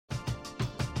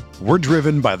We're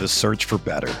driven by the search for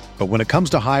better. But when it comes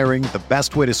to hiring, the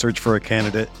best way to search for a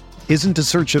candidate isn't to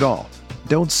search at all.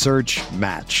 Don't search,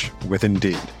 match with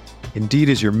Indeed. Indeed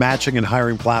is your matching and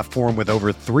hiring platform with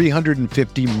over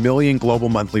 350 million global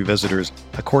monthly visitors,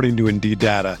 according to Indeed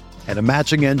data, and a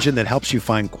matching engine that helps you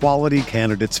find quality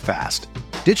candidates fast.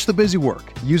 Ditch the busy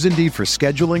work. Use Indeed for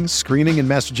scheduling, screening, and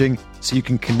messaging so you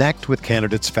can connect with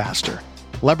candidates faster.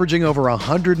 Leveraging over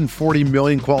 140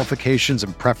 million qualifications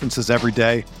and preferences every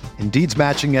day, Indeed's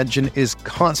matching engine is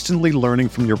constantly learning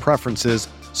from your preferences,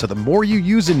 so the more you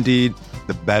use Indeed,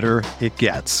 the better it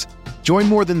gets. Join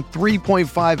more than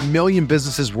 3.5 million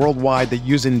businesses worldwide that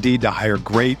use Indeed to hire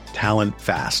great talent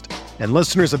fast. And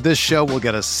listeners of this show will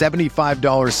get a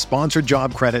 $75 sponsored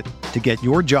job credit to get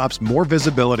your jobs more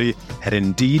visibility at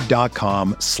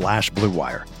Indeed.com/Blue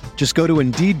Wire. Just go to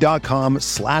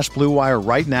Indeed.com/Blue Wire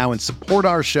right now and support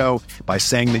our show by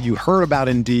saying that you heard about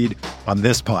Indeed on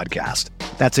this podcast.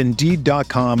 That's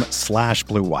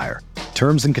Indeed.com/Blue Wire.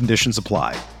 Terms and conditions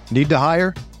apply. Need to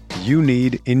hire? You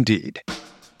need Indeed.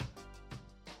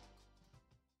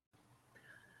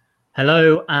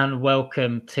 Hello and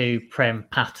welcome to Prem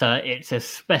Patter. It's a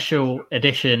special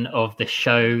edition of the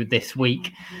show this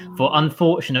week for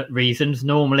unfortunate reasons.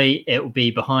 Normally it will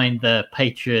be behind the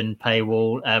Patreon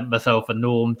paywall, myself and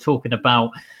Norm talking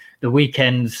about the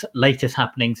weekend's latest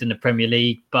happenings in the Premier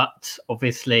League. But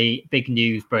obviously big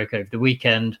news broke over the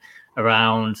weekend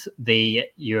around the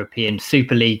European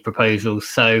Super League proposals.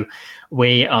 So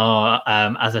we are,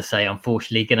 as I say,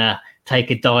 unfortunately going to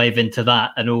take a dive into that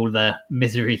and all the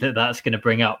misery that that's going to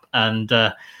bring up. And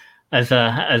as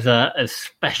a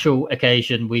special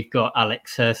occasion, we've got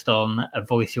Alex Hurst on, a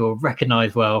voice you'll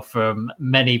recognise well from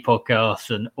many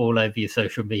podcasts and all over your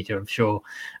social media, I'm sure,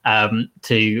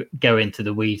 to go into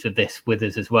the weeds of this with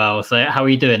us as well. So how are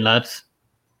you doing, lads?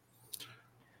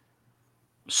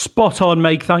 Spot on,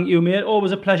 Mike. Thank you, mate.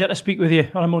 Always a pleasure to speak with you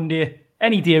on a Monday.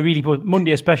 Any day, really, but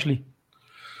Monday especially.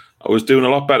 I was doing a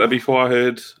lot better before I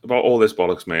heard about all this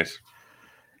bollocks, mate.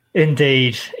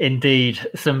 Indeed.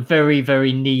 Some very,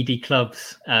 very needy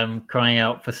clubs crying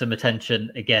out for some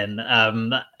attention again.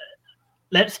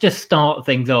 Let's just start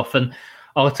things off, and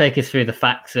I'll take us through the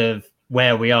facts of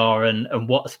where we are and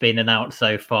what's been announced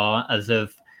so far as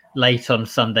of late on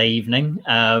Sunday evening.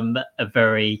 A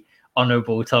very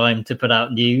honourable time to put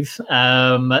out news.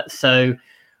 So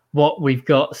what we've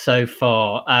got so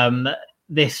far...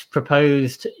 this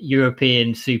proposed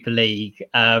European Super League,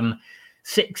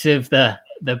 6 of the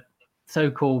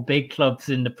so-called big clubs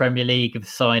in the Premier League have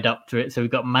signed up to it. So we've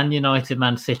got Man United,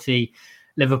 Man City,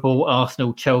 Liverpool,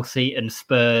 Arsenal, Chelsea and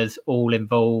Spurs all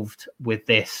involved with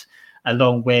this,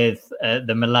 along with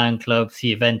the Milan clubs,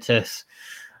 Juventus,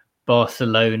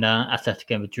 Barcelona,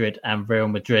 Atletico Madrid and Real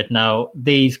Madrid. Now,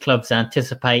 these clubs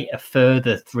anticipate a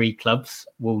further 3 clubs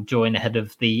will join ahead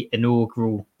of the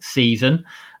inaugural season.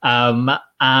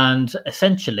 And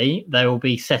essentially, they will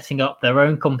be setting up their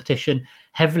own competition,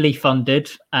 heavily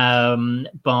funded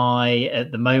by,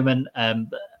 at the moment,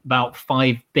 about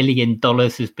 $5 billion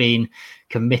has been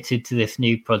committed to this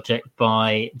new project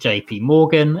by JP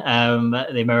Morgan,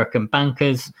 the American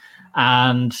bankers.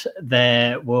 And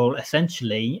there will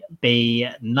essentially be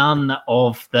none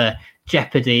of the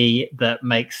jeopardy that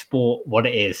makes sport what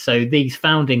it is. So these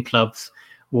founding clubs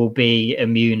will be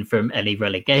immune from any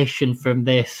relegation from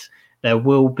this. There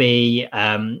will be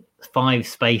 5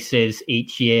 spaces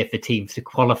each year for teams to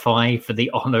qualify for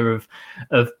the honour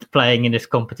of playing in this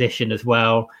competition as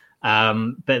well.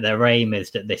 But their aim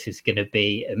is that this is going to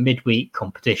be a midweek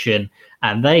competition,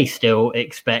 and they still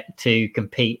expect to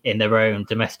compete in their own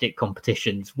domestic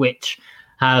competitions, which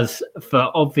has, for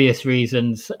obvious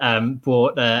reasons,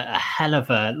 brought a hell of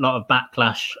a lot of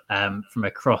backlash from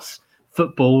across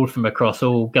football, from across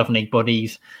all governing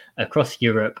bodies across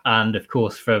Europe, and of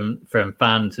course from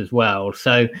fans as well.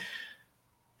 So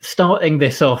starting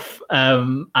this off,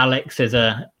 Alex,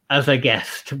 as a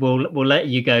guest, we'll let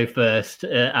you go first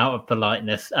out of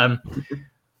politeness.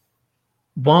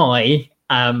 Why,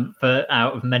 out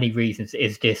of many reasons,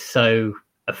 is this so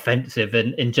offensive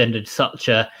and engendered such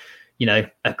a,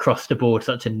 across the board,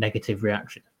 such a negative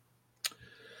reaction?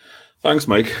 Thanks,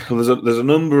 Mike. Well, there's a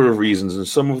number of reasons, and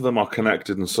some of them are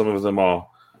connected, and some of them are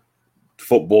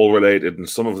football related, and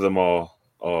some of them are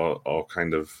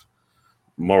kind of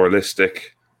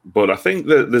moralistic. But I think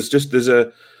that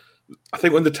I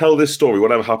think when they tell this story,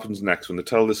 whatever happens next, when they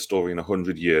tell this story in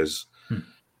 100 years, at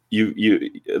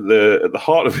the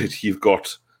heart of it, you've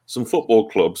got some football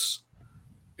clubs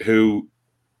who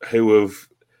have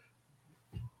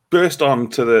burst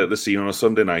onto the scene on a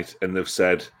Sunday night, and they've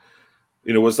said,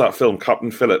 was that film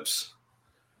Captain Phillips,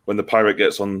 when the pirate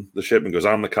gets on the ship and goes,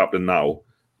 "I'm the captain now"?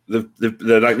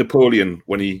 they're like Napoleon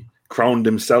when he crowned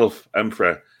himself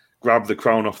emperor, grabbed the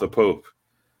crown off the Pope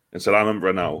and said, "I'm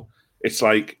emperor now." It's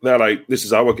like they're like, "This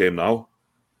is our game now.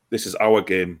 This is our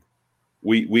game.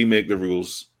 We make the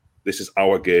rules. This is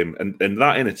our game." And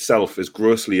that in itself is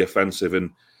grossly offensive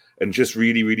and just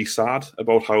really, really sad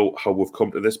about how we've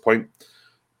come to this point.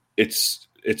 It's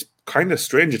kind of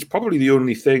strange. It's probably the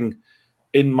only thing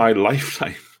in my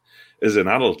lifetime as an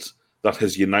adult that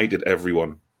has united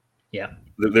everyone. Yeah.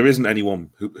 There isn't anyone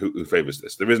who favours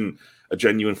this. There isn't a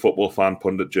genuine football fan,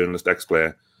 pundit, journalist,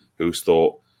 ex-player who's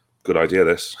thought, "Good idea,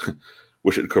 this.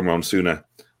 Wish it had come around sooner."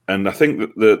 And I think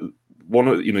that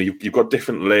you've got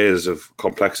different layers of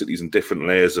complexities and different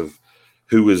layers of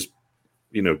who has,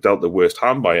 dealt the worst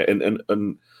hand by it.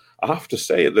 And I have to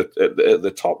say that at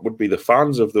the top would be the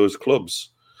fans of those clubs.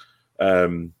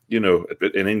 In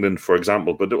England, for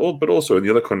example, but also in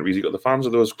the other countries, you've got the fans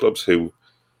of those clubs who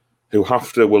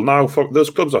have to, now those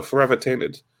clubs are forever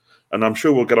tainted. And I'm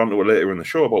sure we'll get onto it later in the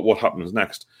show about what happens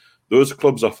next. Those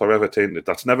clubs are forever tainted.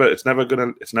 It's never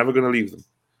gonna leave them.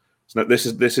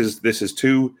 This is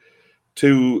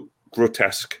too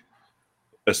grotesque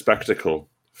a spectacle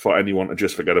for anyone to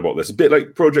just forget about this. A bit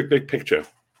like Project Big Picture,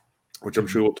 which I'm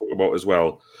sure we'll talk about as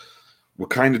well. We're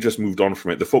kind of just moved on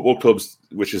from it. The football clubs,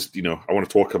 which is, I want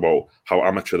to talk about how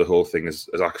amateur the whole thing has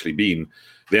actually been.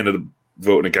 They ended up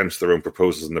voting against their own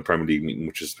proposals in the Premier League meeting,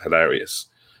 which is hilarious.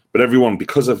 But everyone,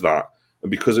 because of that, and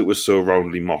because it was so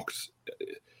roundly mocked,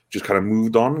 just kind of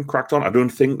moved on and cracked on. I don't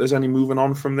think there's any moving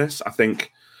on from this. I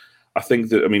think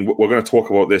that, we're going to talk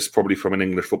about this probably from an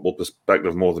English football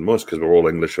perspective more than most, because we're all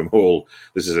English and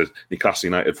this is a Newcastle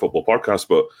United football podcast.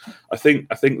 But I think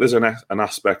there's an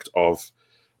aspect of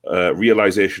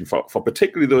realization for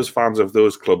particularly those fans of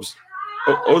those clubs,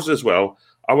 us as well,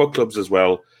 our clubs as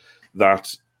well,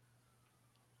 that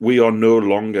we are no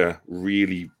longer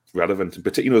really relevant. In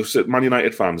particular, Man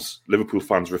United fans, Liverpool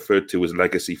fans referred to as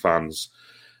legacy fans.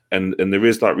 And there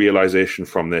is that realization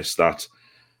from this that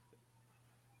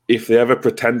if they ever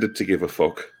pretended to give a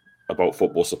fuck about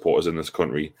football supporters in this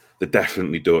country, they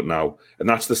definitely don't now. And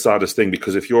that's the saddest thing,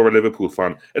 because if you're a Liverpool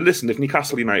fan, and listen, if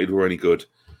Newcastle United were any good,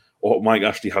 or Mike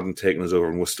Ashley hadn't taken us over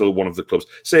and was still one of the clubs,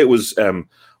 say it was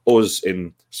us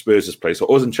in Spurs' place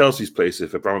or us in Chelsea's place,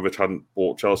 if Abramovich hadn't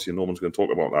bought Chelsea, and no one's going to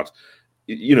talk about that,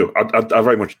 I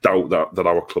very much doubt that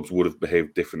our clubs would have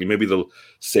behaved differently. Maybe they'll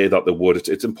say that they would.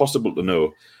 It's impossible to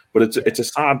know. But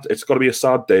it's got to be a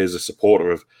sad day as a supporter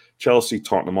of Chelsea,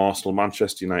 Tottenham, Arsenal,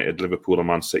 Manchester United, Liverpool, and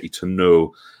Man City to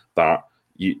know that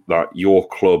your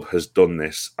club has done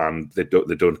this, and they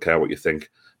don't care what you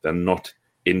think. They're not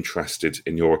interested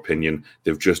in your opinion.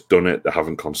 They've just done it. They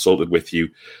haven't consulted with you.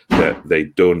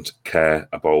 They don't care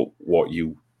about what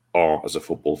you are as a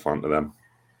football fan to them.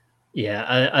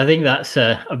 Yeah, I think that's.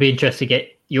 I'd be interested to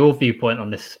get your viewpoint on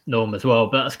this, Norm, as well.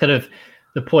 But that's kind of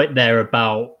the point there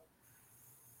about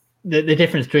the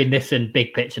difference between this and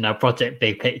Big Picture. Now, Project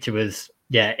Big Picture was,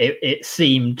 it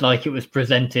seemed like it was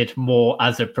presented more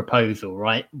as a proposal,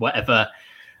 right? Whatever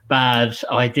bad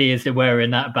ideas there were in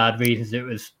that, bad reasons, it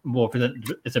was more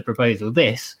presented as a proposal.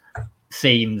 This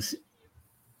seems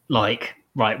like,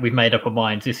 right, we've made up our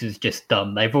minds. This is just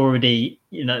done. They've already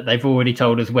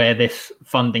told us where this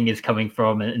funding is coming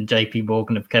from, and JP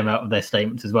Morgan have come out with their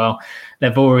statements as well.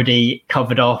 They've already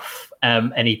covered off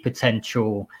any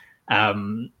potential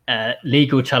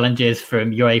legal challenges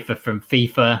from UEFA, from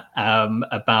FIFA,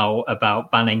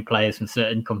 about banning players from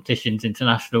certain competitions,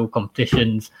 international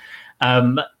competitions.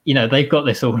 They've got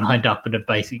this all lined up and have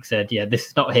basically said, this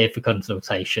is not here for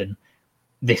consultation.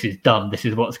 This is done. This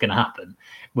is what's going to happen,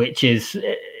 which is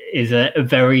a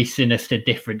very sinister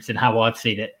difference in how I've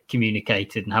seen it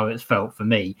communicated and how it's felt for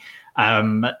me.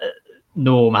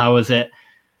 Norm, how has it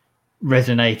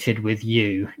resonated with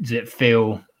you? Does it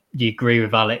feel, do you agree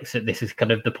with Alex that this is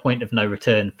kind of the point of no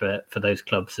return for those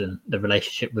clubs and the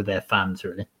relationship with their fans,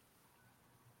 really?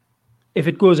 If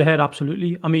it goes ahead,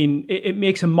 absolutely. It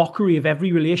makes a mockery of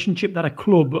every relationship that a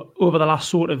club over the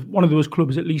last one of those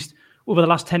clubs at least, over the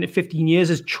last 10 to 15 years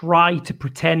has tried to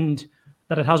pretend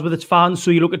that it has with its fans.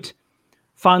 So you look at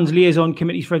fans liaison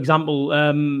committees, for example,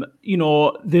 we're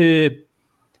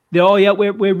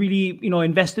really,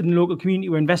 invested in the local community.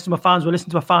 We're investing in our fans. We're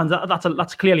listening to our fans.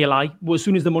 That's clearly a lie. Well, as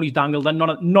soon as the money's dangled, then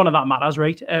none of that matters,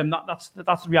 right? That's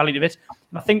the reality of it.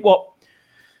 And I think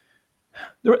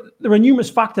there are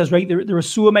numerous factors, right? There are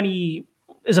so many.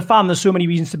 As a fan, there's so many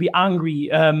reasons to be angry.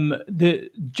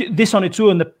 This on its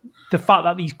own, the fact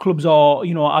that these clubs are,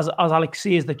 as Alex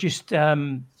says, they're just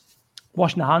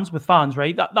washing their hands with fans,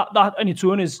 right? That on its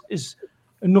own is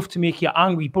enough to make you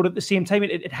angry. But at the same time,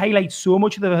 it highlights so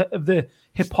much of the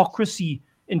hypocrisy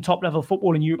in top level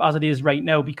football in Europe as it is right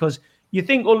now, because you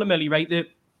think ultimately, right,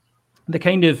 the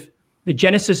kind of the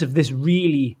genesis of this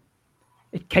really,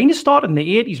 it kind of started in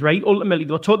the 80s, right? Ultimately,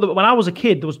 they were talk, when I was a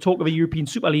kid, there was talk of a European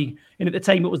Super League, and at the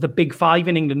time it was the Big Five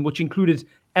in England, which included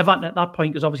Everton at that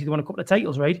point, because obviously they won a couple of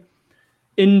titles, right?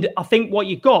 And I think what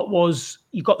you got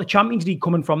the Champions League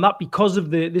coming from that, because of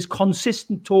this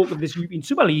consistent talk of this European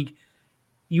Super League.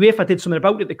 UEFA did something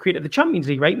about it. They created the Champions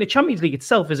League, right? And the Champions League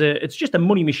itself it's just a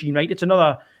money machine, right? It's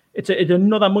another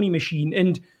money machine.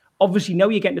 And obviously now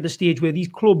you're getting to the stage where these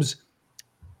clubs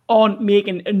aren't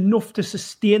making enough to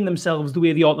sustain themselves the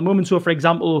way they are at the moment. So, for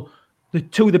example, the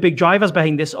two of the big drivers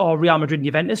behind this are Real Madrid and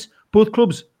Juventus. Both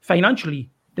clubs, financially,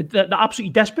 they're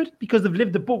absolutely desperate because they've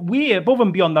lived way above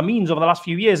and beyond their means over the last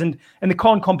few years, and they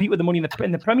can't compete with the money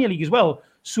in the Premier League as well.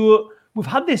 So we've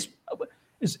had this,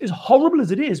 as horrible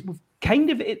as it is, we've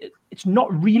kind of, it's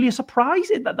not really a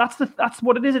surprise. That's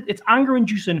what it is. It's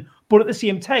anger-inducing, but at the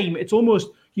same time, it's almost,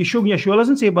 you shrug your shoulders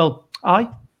and say, well, aye,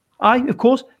 of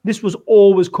course, this was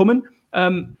always coming.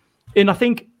 And I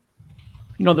think,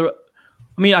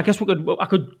 I guess I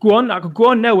could go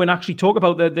on now and actually talk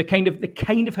about the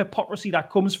kind of hypocrisy that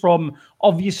comes from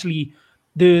obviously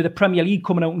the Premier League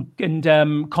coming out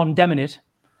and condemning it.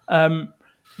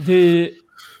 The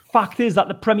fact is that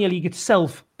the Premier League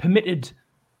itself permitted.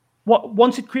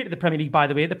 Once it created the Premier League, by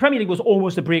the way, the Premier League was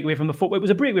almost a breakaway from the football. It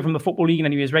was a breakaway from the Football League in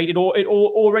any ways, right? It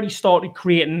already started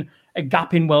creating a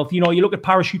gap in wealth. You look at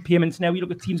parachute payments now, you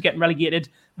look at teams getting relegated,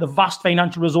 the vast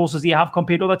financial resources they have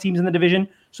compared to other teams in the division.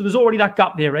 So there's already that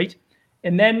gap there, right?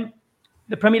 And then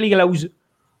the Premier League allows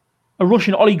a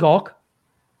Russian oligarch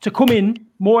to come in,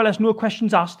 more or less no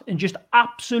questions asked, and just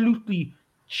absolutely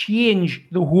change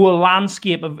the whole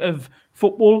landscape of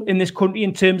football in this country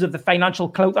in terms of the financial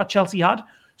clout that Chelsea had.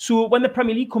 So when the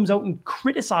Premier League comes out and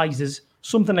criticises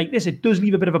something like this, it does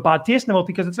leave a bit of a bad taste in the mouth,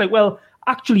 because it's like, well,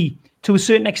 actually, to a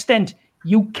certain extent,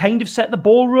 you kind of set the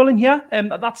ball rolling here.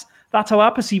 That's how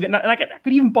I perceive it. And I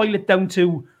could even boil it down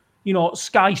to,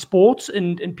 Sky Sports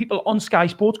and people on Sky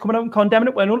Sports coming out and condemning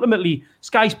it, when ultimately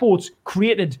Sky Sports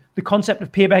created the concept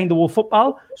of pay behind the wall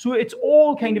football. So it's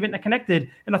all kind of interconnected.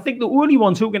 And I think the only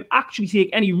ones who can actually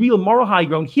take any real moral high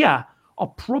ground here are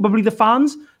probably the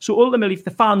fans. So ultimately, if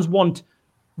the fans want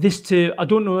this to, I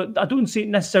don't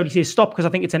necessarily say stop, because I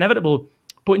think it's inevitable.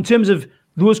 But in terms of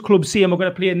those clubs saying we're going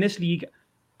to play in this league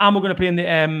and we're going to play in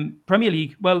the Premier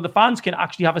League, well, the fans can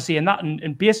actually have a say in that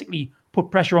and basically put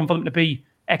pressure on for them to be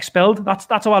expelled. That's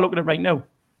how I look at it right now.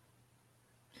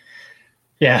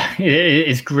 Yeah,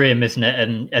 it's grim, isn't it?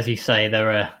 And as you say,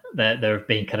 there have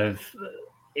been kind of,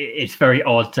 it's very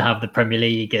odd to have the Premier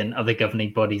League and other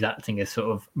governing bodies acting as sort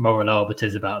of moral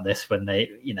arbiters about this, when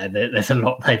there's a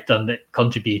lot they've done that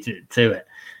contributed to it.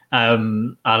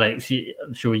 Alex,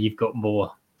 I'm sure you've got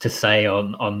more to say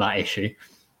on that issue.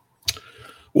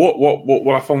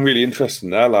 What I found really interesting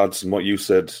there, lads, and what you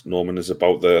said, Norman, is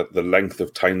about the length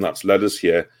of time that's led us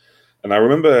here. And I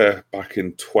remember back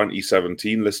in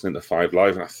 2017 listening to 5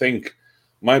 Live, and I think,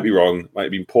 might be wrong, might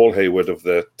have been Paul Hayward of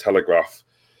the Telegraph,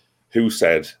 who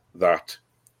said that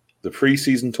the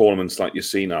pre-season tournaments like you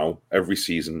see now every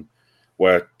season,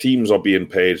 where teams are being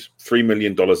paid $3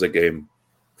 million a game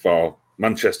for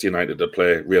Manchester United to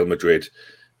play Real Madrid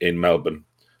in Melbourne,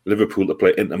 Liverpool to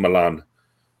play Inter Milan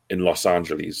in Los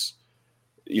Angeles.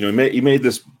 He made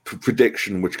this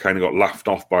prediction, which kind of got laughed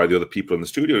off by the other people in the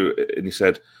studio, and he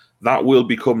said that will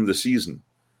become the season.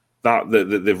 That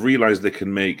they've realised they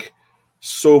can make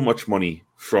so much money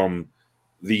from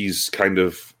these kind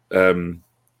of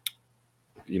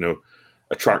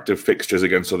attractive fixtures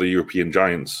against other European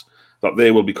giants, that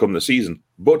they will become the season.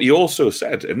 But he also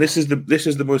said, and this is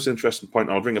the most interesting point,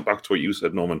 I'll bring it back to what you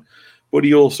said, Norman, but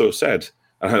he also said,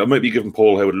 and I might be giving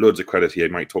Paul Howard loads of credit here,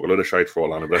 he might talk a lot of shite for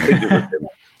all I know, but I think he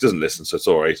doesn't listen, so it's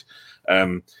all right.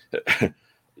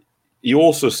 He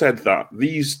also said that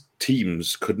these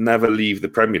teams could never leave the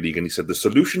Premier League, and he said the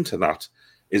solution to that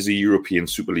is the European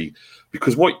Super League.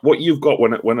 Because what you've got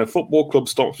when a football club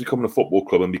stops becoming a football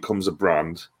club and becomes a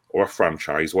brand or a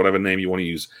franchise, whatever name you want to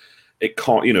use, it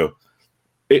can't,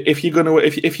 if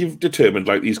you've determined,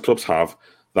 like these clubs have,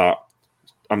 that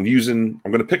I'm going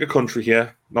to pick a country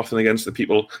here, nothing against the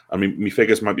people, I mean, my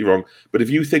figures might be wrong, but if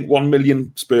you think 1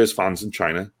 million Spurs fans in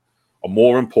China are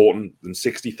more important than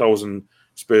 60,000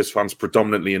 Spurs fans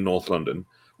predominantly in North London,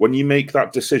 when you make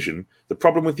that decision, the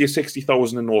problem with your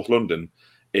 60,000 in North London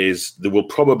is they will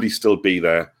probably still be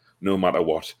there no matter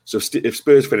what. So if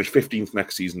Spurs finish 15th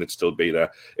next season, they'd still be there.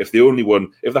 If they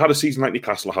had a season like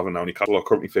Newcastle are having now, Newcastle are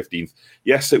currently 15th,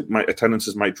 yes,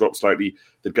 attendances might drop slightly,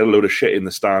 they'd get a load of shit in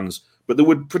the stands, but they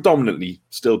would predominantly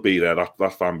still be there,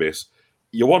 that fan base.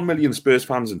 You're 1 million Spurs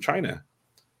fans in China.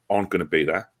 aren't going to be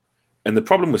there. And the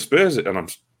problem with Spurs, and I'm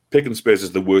picking Spurs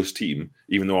as the worst team,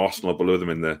 even though Arsenal are below them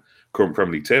in the current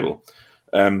Premier League table,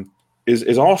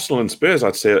 is Arsenal and Spurs,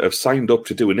 I'd say, have signed up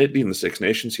to do an Italy in the Six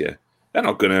Nations here. They're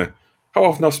not going to... How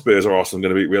often are Spurs or Arsenal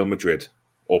going to beat Real Madrid?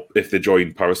 Or if they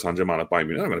join Paris Saint-Germain or Bayern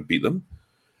Munich, they're not going to beat them.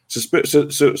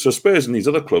 So Spurs and these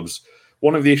other clubs,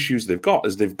 one of the issues they've got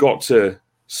is they've got to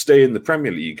stay in the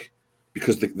Premier League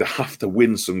because they have to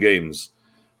win some games.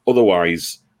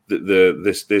 Otherwise,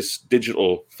 this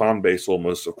digital fan base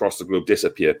almost across the globe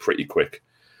disappear pretty quick.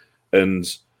 And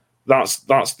that's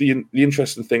the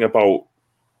interesting thing about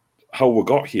how we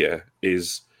got here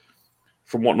is,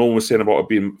 from what Norman was saying about it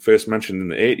being first mentioned in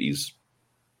the 80s,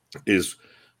 is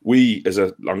we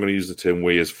I'm going to use the term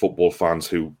we as football fans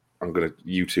who,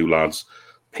 you two lads,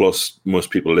 plus most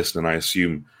people listening, I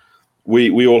assume,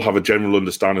 we all have a general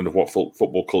understanding of what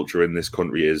football culture in this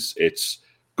country is. It's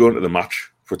going to the match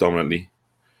predominantly.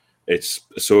 It's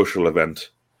a social event.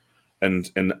 And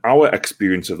our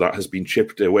experience of that has been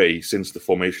chipped away since the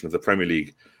formation of the Premier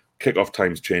League. Kick-off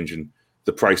times changing,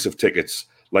 the price of tickets,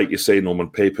 like you say, Norman,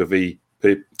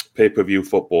 pay-per-view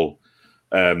football,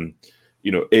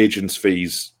 agents'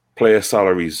 fees, player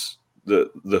salaries,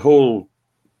 the whole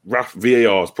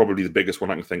VAR is probably the biggest one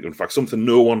I can think of. In fact, something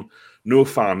no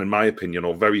fan, in my opinion,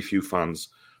 or very few fans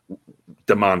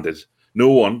demanded. No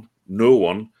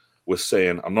one was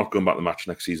saying, I'm not going back to the match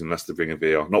next season unless they bring in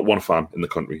VAR. Not one fan in the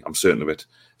country, I'm certain of it,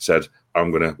 said,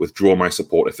 I'm going to withdraw my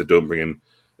support if they don't bring in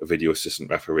a video assistant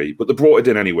referee. But they brought it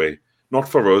in anyway, not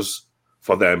for us,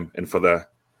 for them, and for the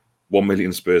 1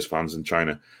 million Spurs fans in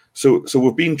China. So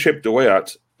we've been chipped away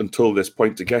at until this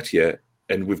point to get here.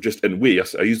 And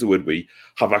I use the word we,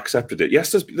 have accepted it.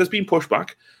 Yes, there's been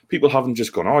pushback. People haven't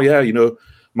just gone, oh yeah,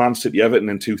 Man City Everton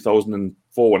in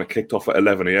 2004 when it kicked off at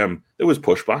 11 a.m. There was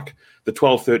pushback. The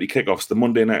 12:30 kickoffs, the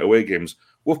Monday night away games,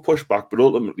 we've pushed back, but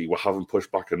ultimately we haven't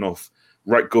pushed back enough.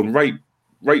 Going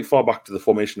right far back to the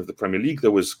formation of the Premier League,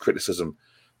 there was criticism.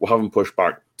 We haven't pushed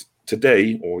back.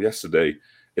 Today or yesterday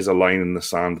is a line in the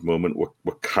sand moment.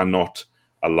 We cannot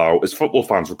allow, as football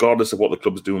fans, regardless of what the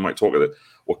club's doing, might talk about it,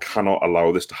 we cannot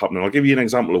allow this to happen. And I'll give you an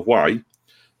example of why.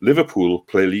 Liverpool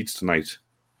play Leeds tonight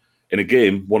in a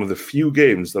game, one of the few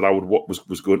games that I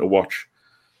was going to watch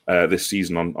this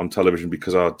season on television,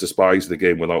 because I despise the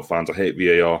game without fans. I hate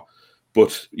VAR.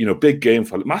 But,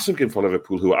 massive game for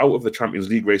Liverpool, who are out of the Champions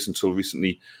League race until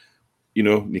recently.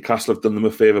 Newcastle have done them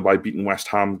a favour by beating West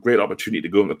Ham. Great opportunity to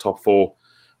go in the top four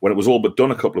when it was all but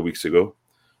done a couple of weeks ago.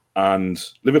 And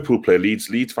Liverpool play Leeds.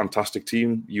 Leeds, fantastic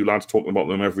team. You lads talking about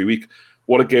them every week.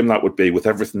 What a game that would be with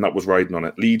everything that was riding on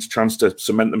it. Leeds' chance to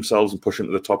cement themselves and push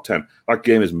into the top 10. That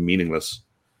game is meaningless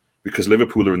because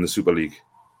Liverpool are in the Super League.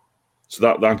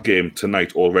 So that game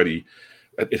tonight already,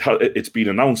 it's been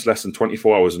announced less than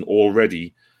 24 hours, and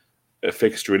already a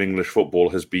fixture in English football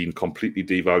has been completely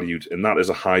devalued, and that is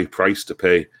a high price to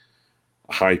pay.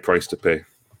 A high price to pay.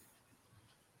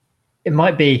 It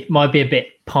might be a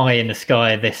bit pie in the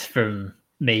sky, this from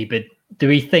me, but do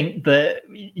we think that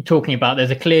you're talking about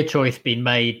there's a clear choice being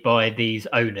made by these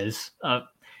owners?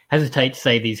 Hesitate to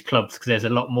say these clubs because there's a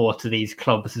lot more to these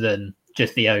clubs than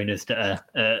just the owners that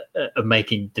are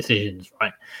making decisions,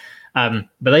 right?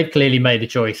 But they've clearly made a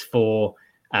choice for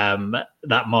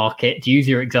that market. To use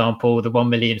your example, the 1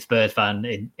 million Spurs fan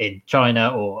in China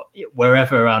or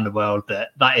wherever around the world,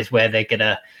 that is where they're going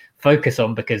to focus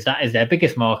on because that is their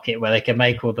biggest market where they can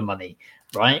make all the money,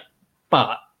 right?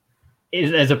 But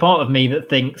there's a part of me that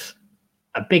thinks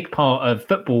a big part of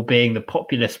football being the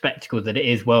popular spectacle that it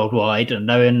is worldwide, and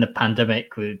knowing the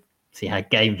pandemic, we see how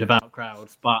games without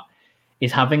crowds, but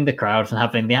is having the crowds and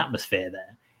having the atmosphere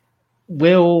there.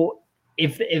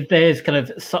 If there's kind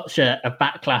of such a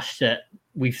backlash that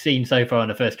we've seen so far in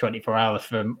the first 24 hours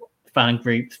from fan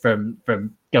groups, from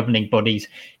governing bodies,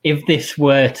 if this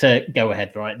were to go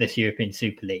ahead, right, this European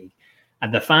Super League,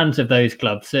 and the fans of those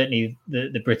clubs, certainly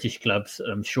the British clubs,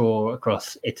 I'm sure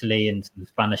across Italy and some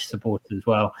Spanish supporters as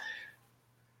well,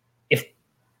 if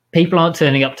people aren't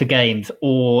turning up to games,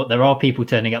 or there are people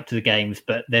turning up to the games,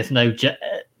 but there's no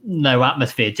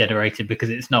atmosphere generated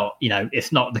because it's not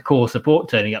the core support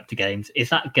turning up to games, is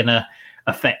that going to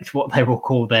affect what they will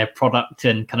call their product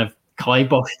and kind of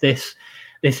kibosh this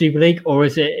Super League, or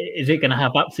is it going to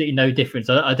have absolutely no difference?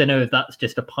 I don't know if that's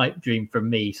just a pipe dream from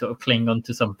me, sort of clinging on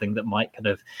to something that might kind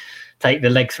of take the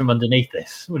legs from underneath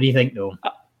this. What do you think, Norm?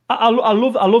 I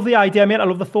love the idea, mate. I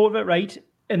love the thought of it, right?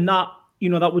 And that,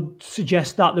 that would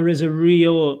suggest that there is a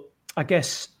real, I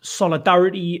guess,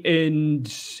 solidarity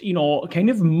and, kind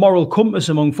of moral compass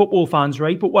among football fans,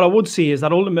 right? But what I would say is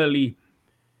that ultimately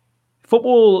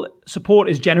football support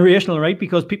is generational, right?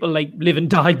 Because people live and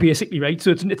die, basically, right?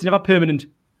 So it's never permanent.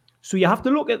 So you have to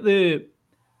look at the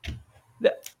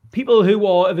people who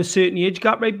are of a certain age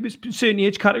gap, right? Certain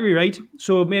age category, right?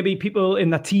 So maybe people in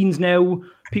their teens now,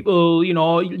 people,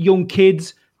 young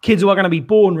kids who are going to be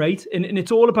born, right? And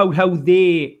it's all about how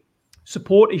their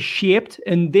support is shaped,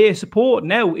 and their support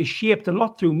now is shaped a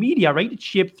lot through media, right? It's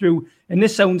shaped through, and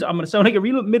this I'm going to sound like a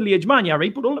real middle-aged man, yeah,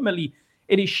 right? But ultimately,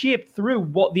 it is shaped through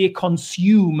what they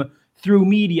consume through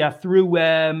media, through,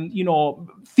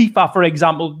 FIFA, for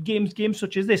example, games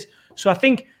such as this. So I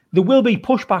think there will be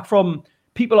pushback from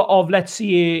people of, let's say,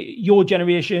 your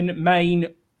generation, mine,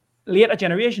 later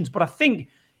generations. But I think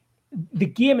the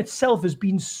game itself has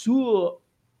been so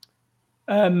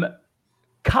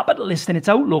capitalist in its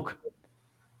outlook,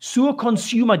 so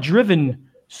consumer-driven,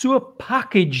 so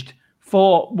packaged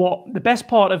for what the best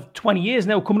part of 20 years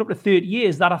now, coming up to 30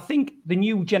 years, that I think the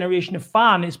new generation of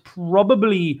fan is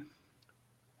probably,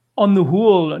 on the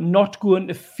whole, not going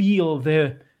to feel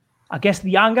the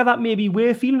anger that maybe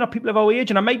we're feeling, or people of our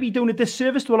age. And I might be doing a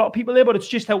disservice to a lot of people there, but it's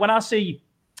just how when I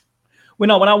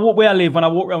walk where I live, when I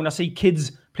walk around, I see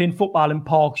kids playing football in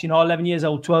parks, 11 years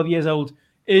old, 12 years old,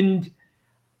 and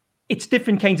it's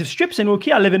different kinds of strips. And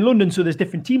okay, I live in London, so there's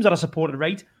different teams that are supported,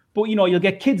 right? But, you'll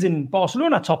get kids in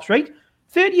Barcelona tops, right?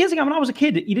 30 years ago, when I was a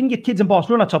kid, you didn't get kids in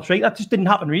Barcelona tops, right? That just didn't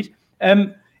happen, right?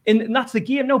 And that's the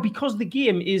game now, because the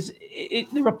game is,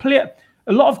 there are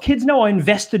a lot of kids now are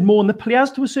invested more in the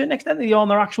players to a certain extent than they are on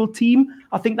their actual team.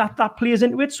 I think that plays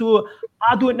into it. So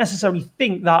I don't necessarily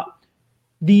think that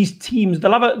these teams,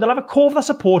 they'll have a core of their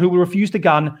support who will refuse to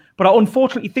gun, but I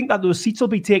unfortunately think that those seats will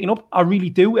be taken up. I really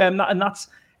do. And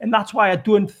that's why I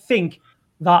don't think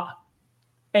that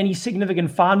any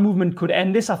significant fan movement could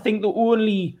end this. I think the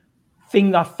only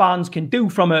thing that fans can do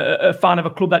from a fan of a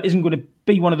club that isn't going to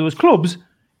be one of those clubs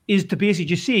is to basically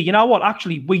just say, you know what,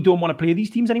 actually, we don't want to play these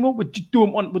teams anymore. We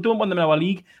don't want them in our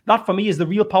league. That, for me, is the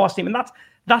real power statement.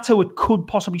 That's how it could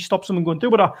possibly stop someone going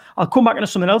through. But I'll come back into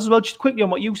something else as well, just quickly on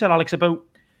what you said, Alex, about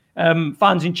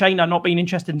fans in China not being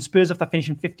interested in Spurs after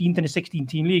finishing 15th in a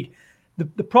 16-team league.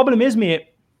 The problem is,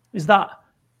 mate, is that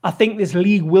I think this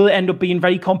league will end up being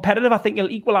very competitive. I think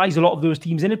it'll equalise a lot of those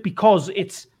teams in it, because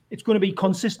it's going to be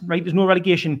consistent, right? There's no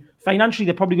relegation. Financially,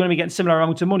 they're probably going to be getting similar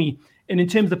amounts of money. And in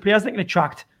terms of the players they can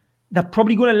attract, they're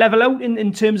probably going to level out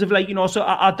in terms of, so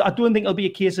I don't think it'll be a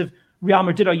case of Real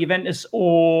Madrid or Juventus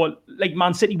or like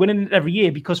Man City winning it every year,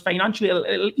 because financially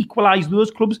it'll equalise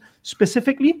those clubs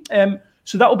specifically.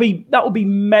 So that will be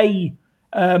my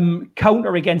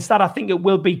counter against that. I think it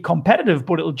will be competitive,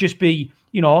 but it'll just be,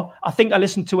 I think I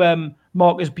listened to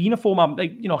Marcus Bean, a former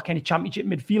kind of championship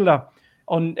midfielder,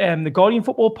 on the Guardian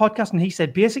Football podcast, and he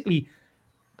said basically,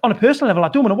 on a personal level, I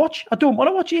don't want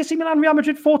to watch AC Milan, Real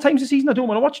Madrid 4 times a season. I don't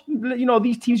want to watch,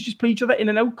 these teams just play each other in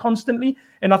and out constantly.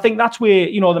 And I think that's where,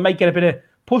 they might get a bit of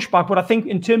pushback. But I think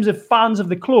in terms of fans of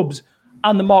the clubs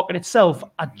and the market itself,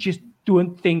 I just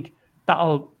don't think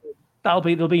there'll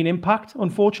be an impact,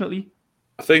 unfortunately.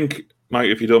 I think, Mike,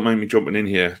 if you don't mind me jumping in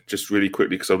here just really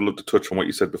quickly, because I'd love to touch on what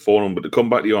you said before, but to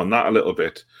come back to you on that a little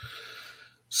bit.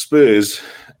 Spurs,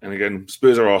 and again,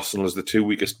 Spurs or Arsenal as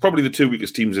probably the two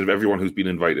weakest teams of everyone who's been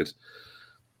invited,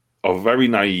 are very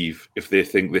naive if they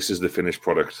think this is the finished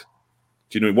product.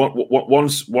 Do you know what?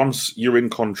 Once you're in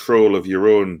control of your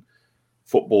own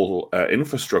football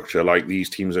infrastructure, like these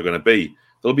teams are going to be,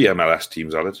 there'll be MLS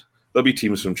teams added. There'll be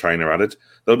teams from China added.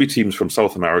 There'll be teams from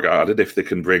South America added if they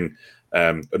can bring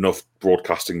enough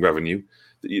broadcasting revenue.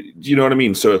 Do you know what I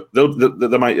mean? So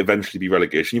there might eventually be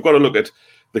relegation. You've got to look at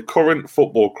the current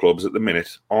football clubs at the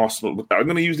minute. Arsenal, I'm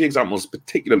going to use the examples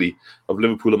particularly of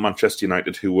Liverpool and Manchester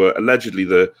United, who were allegedly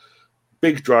the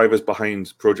big drivers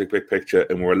behind Project Big Picture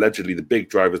and were allegedly the big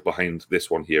drivers behind this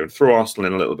one here. And throw Arsenal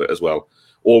in a little bit as well,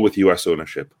 all with US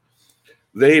ownership.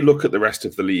 They look at the rest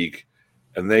of the league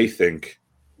and they think,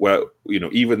 well,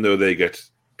 even though they get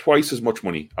twice as much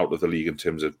money out of the league in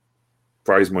terms of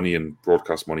prize money and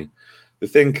broadcast money, they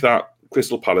think that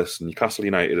Crystal Palace and Newcastle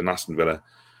United and Aston Villa,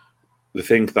 they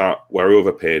think that we're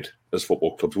overpaid as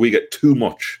football clubs. We get too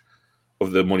much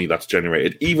of the money that's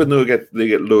generated. Even though they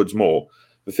get loads more,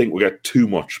 they think we get too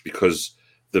much because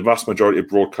the vast majority of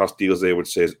broadcast deals, they would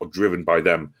say, are driven by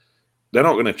them. They're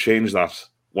not going to change that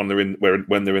when they're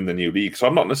in the new league. So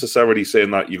I'm not necessarily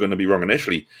saying that you're going to be wrong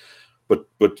initially,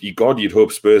 but you'd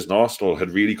hope Spurs and Arsenal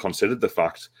had really considered the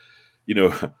fact,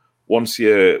 once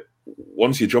you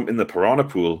jump in the piranha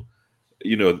pool,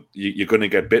 you're going to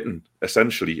get bitten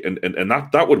essentially, and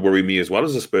that would worry me as well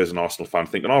as a Spurs and Arsenal fan,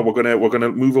 thinking, we're going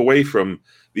to move away from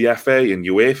the FA and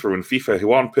UEFA and FIFA,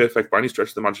 who aren't perfect by any stretch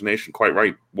of the imagination. Quite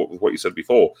right, what you said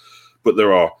before, but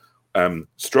there are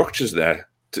structures there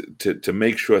to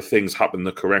make sure things happen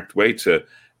the correct way to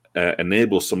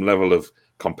enable some level of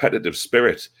competitive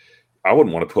spirit. I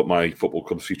wouldn't want to put my football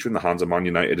club's future in the hands of Man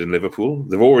United and Liverpool.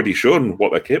 They've already shown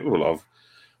what they're capable of.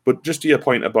 But just to your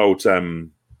point about, and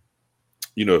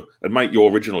Mike,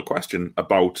 your original question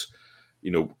about,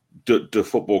 do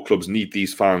football clubs need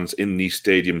these fans in these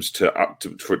stadiums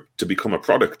to become a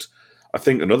product? I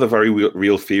think another very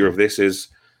real fear of this is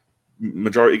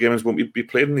majority games won't be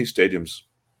played in these stadiums.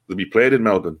 They'll be played in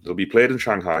Melbourne. They'll be played in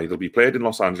Shanghai. They'll be played in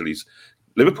Los Angeles.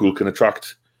 Liverpool can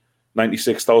attract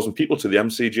 96,000 people to the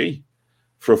MCG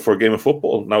for a game of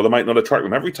football. Now, they might not attract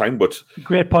them every time, but...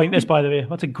 Great point, this, by the way.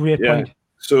 That's a great point.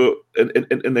 So,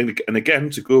 and again,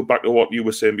 to go back to what you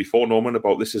were saying before, Norman,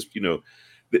 about this is,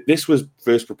 this was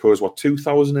first proposed,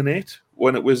 2008?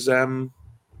 When it was,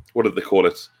 what did they call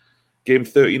it? Game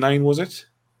 39, was it?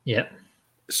 Yeah.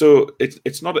 So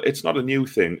it's not a new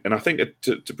thing. And I think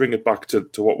to bring it back to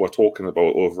what we're talking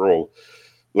about overall,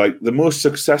 like the most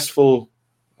successful,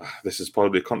 this is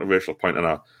probably a controversial point, and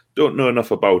I don't know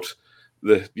enough about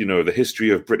the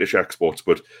history of British exports,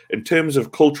 but in terms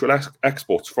of cultural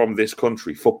exports from this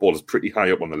country, football is pretty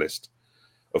high up on the list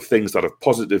of things that have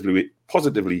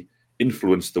positively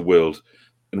influenced the world.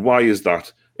 And why is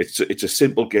that? It's a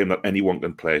simple game that anyone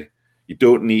can play. You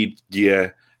don't need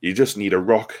gear. You just need a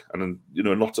rock and,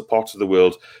 lots of parts of the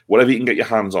world, whatever you can get your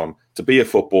hands on. To be a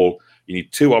football, you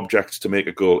need two objects to make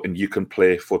a goal, and you can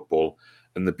play football.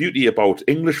 And the beauty about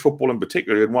English football in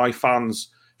particular, and why fans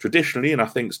traditionally, and I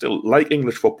think still like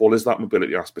English football, is that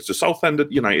mobility aspect. So Southend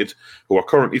United, who are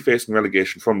currently facing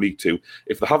relegation from League Two,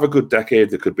 if they have a good decade,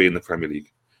 they could be in the Premier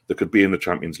League. They could be in the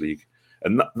Champions League.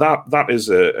 And that is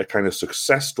a kind of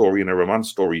success story and a romance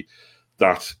story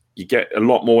that you get a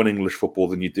lot more in English football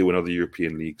than you do in other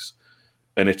European leagues.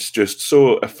 And it's just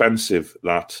so offensive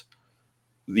that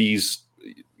these,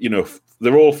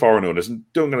 they're all foreign owners. And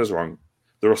don't get us wrong,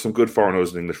 there are some good foreign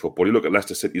owners in English football. You look at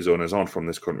Leicester City's owners, aren't from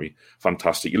this country.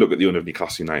 Fantastic. You look at the owner of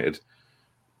Newcastle United.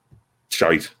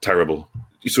 Shite. Terrible.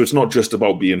 So it's not just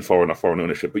about being foreign or foreign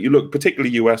ownership, but you look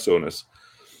particularly US owners.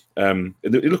 And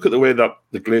you look at the way that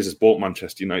the Glazers bought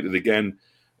Manchester United. Again,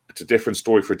 it's a different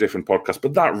story for a different podcast,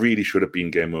 but that really should have been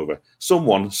game over.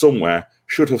 Someone, somewhere,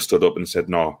 should have stood up and said,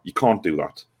 no, you can't do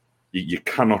that. You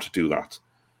cannot do that.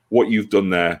 What you've done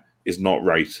there is not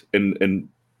right. And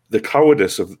the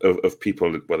cowardice of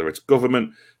people, whether it's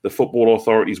government, the football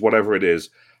authorities, whatever it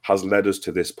is, has led us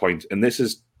to this point. And this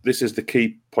is the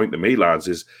key point to me, lads,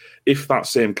 is if that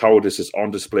same cowardice is on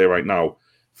display right now,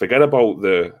 forget about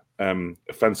the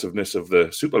offensiveness of the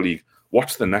Super League.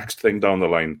 What's the next thing down the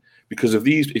line? Because if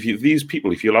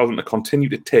you allow them to continue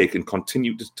to take and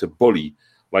continue to bully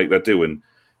like they're doing,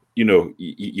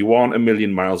 you aren't a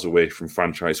million miles away from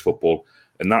franchise football.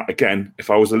 And that, again, if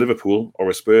I was a Liverpool or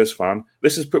a Spurs fan,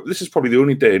 this is probably the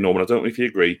only day, Norman, I don't know if you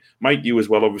agree, Mike, you as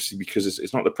well, obviously, because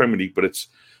it's not the Premier League, but it's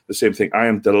the same thing. I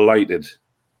am delighted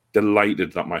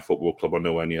that my football club are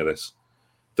nowhere near this.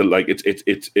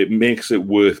 It makes it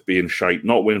worth being shite,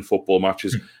 not winning football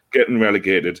matches, getting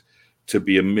relegated, to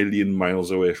be a million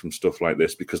miles away from stuff like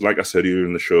this. Because like I said earlier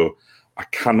in the show, I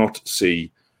cannot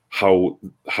see how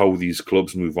these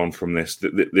clubs move on from this.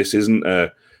 This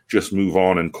isn't just move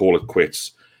on and call it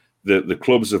quits. The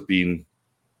clubs have been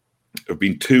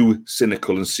too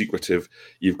cynical and secretive.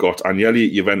 You've got Agnelli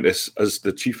at Juventus, as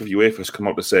the chief of UEFA has come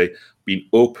out to say, been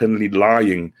openly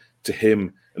lying to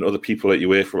him and other people at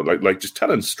UEFA, like just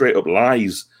telling straight up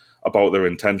lies about their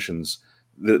intentions.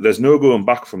 There's no going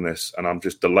back from this, and I'm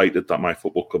just delighted that my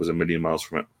football club is a million miles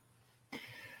from it.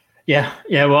 Yeah.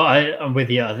 Well, I'm with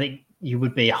you. I think you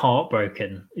would be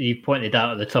heartbroken. You pointed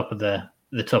out at the top of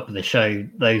the show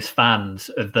those fans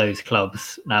of those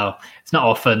clubs. Now, it's not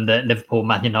often that Liverpool,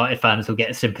 Man United fans will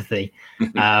get sympathy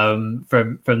from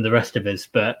the rest of us,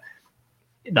 but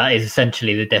that is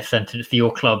essentially the death sentence for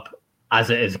your club as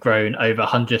it has grown over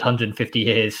 100, 150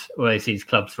 years. Always these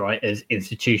clubs, right, as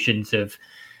institutions of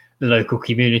the local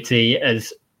community,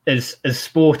 as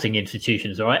sporting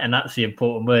institutions, right? And that's the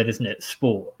important word, isn't it?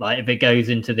 Sport. Like if it goes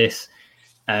into this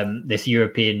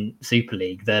European Super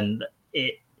League, then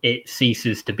it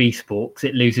ceases to be sport because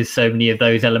it loses so many of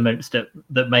those elements that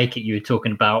make it. You were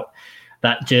talking about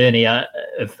that journey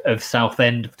of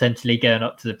Southend potentially going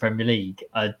up to the Premier League.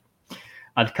 I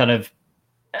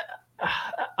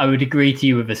would agree to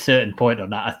you with a certain point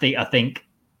on that. I think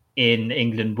in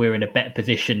England we're in a better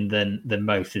position than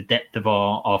most. The depth of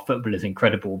our football is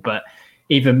incredible. But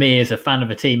even me as a fan of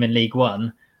a team in League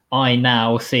One, I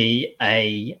now see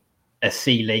a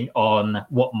ceiling on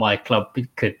what my club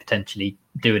could potentially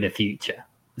do in the future.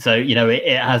 So,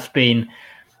 it has been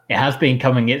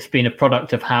coming. It's been a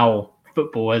product of how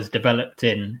football has developed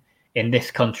in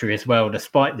this country as well,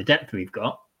 despite the depth we've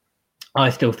got.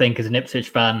 I still think as an Ipswich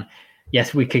fan,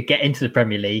 yes, we could get into the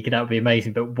Premier League and that would be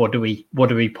amazing, but what do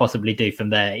we possibly do from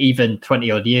there? Even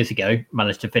 20 odd years ago,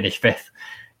 managed to finish fifth.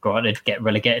 Granted, get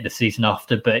relegated the season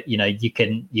after, but you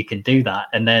can do that.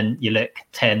 And then you look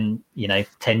 10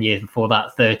 years before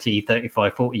that, 30,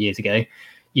 35, 40 years ago,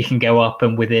 you can go up,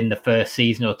 and within the first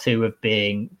season or two of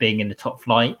being in the top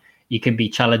flight, you can be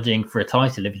challenging for a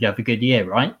title if you have a good year,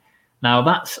 right? Now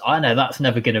I know that's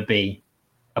never going to be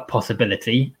a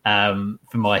possibility for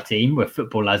my team with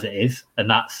football as it is, and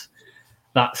that's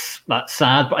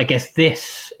sad. But I guess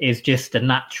this is just a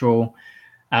natural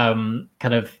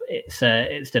it's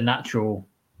the natural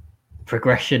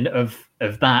progression of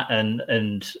that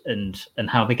and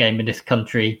how the game in this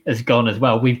country has gone as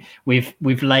well.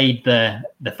 We've laid the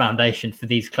foundation for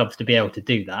these clubs to be able to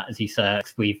do that, as you say.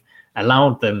 We've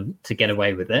allowed them to get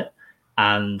away with it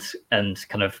and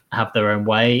kind of have their own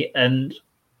way. And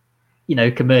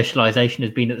commercialization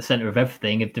has been at the center of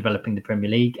everything of developing the Premier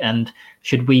League. And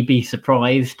should we be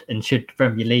surprised, and should the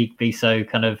Premier League be so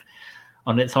kind of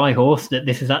on its high horse that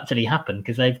this has actually happened,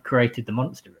 because they've created the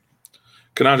monster?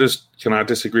 Can I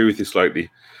disagree with you slightly?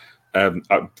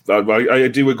 I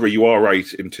do agree. You are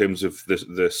right in terms of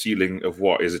the ceiling of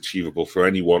what is achievable for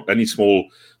any small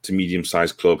to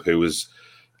medium-sized club who is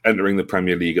entering the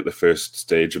Premier League at the first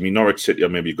stage. I mean, Norwich City are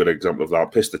maybe a good example of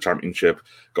that. Pissed the Championship,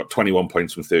 got 21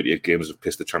 points from 38 games, have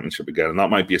pissed the Championship again. And that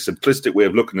might be a simplistic way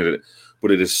of looking at it,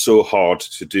 but it is so hard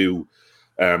to do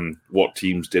what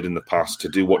teams did in the past. To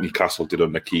do what Newcastle did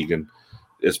under Keegan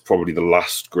is probably the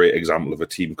last great example of a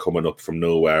team coming up from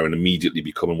nowhere and immediately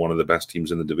becoming one of the best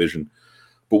teams in the division.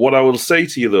 But what I will say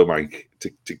to you, though, Mike,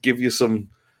 to give you some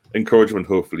encouragement,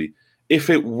 hopefully, if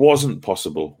it wasn't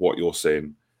possible, what you're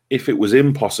saying, if it was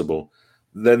impossible,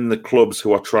 then the clubs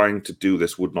who are trying to do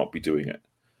this would not be doing it.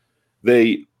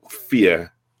 They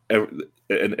fear, and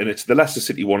it's the Leicester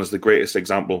City one is the greatest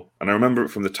example. And I remember it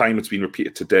from the time it's been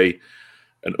repeated today.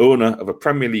 An owner of a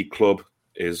Premier League club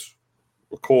is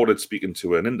recorded speaking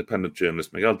to an independent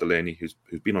journalist, Miguel Delaney, who's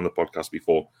been on the podcast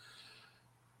before,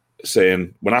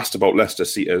 saying, when asked about Leicester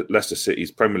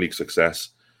City's Premier League success,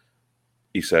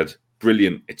 he said,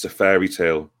 "Brilliant, it's a fairy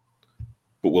tale,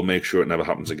 but we'll make sure it never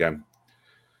happens again."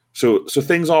 So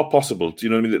things are possible. Do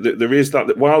you know what I mean? There is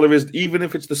that while there is, even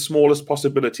if it's the smallest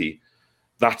possibility,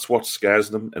 that's what scares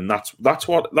them, and that's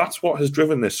what has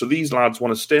driven this. So these lads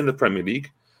want to stay in the Premier League.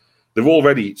 They've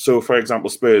already, so for example,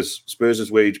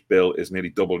 Spurs' wage bill is nearly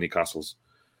double Newcastle's,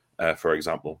 for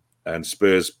example. And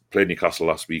Spurs played Newcastle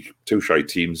last week, 2 shite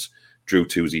teams, drew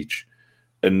 2s each.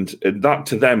 And that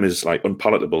to them is like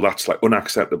unpalatable. That's like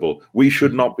unacceptable. We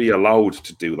should not be allowed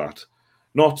to do that.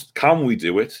 Not can we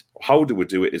do it? How do we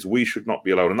do it? Is we should not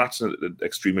be allowed. And that's an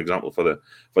extreme example for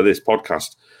this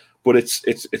podcast. But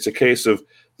it's a case of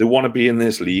they want to be in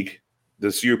this league,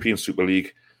 this European Super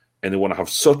League, and they want to have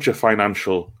such a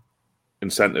financial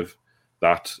incentive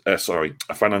that a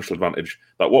financial advantage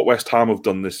that what West Ham have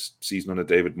done this season under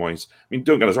David Moyes. I mean,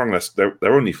 don't get us wrong,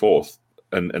 they're only 4th,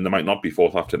 and they might not be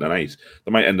 4th after tonight.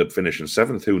 They might end up finishing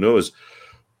 7th, who knows?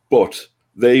 But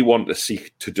they want to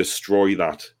seek to destroy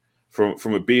that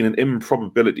from it being an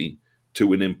improbability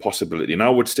to an impossibility. And I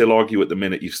would still argue at the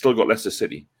minute, you've still got Leicester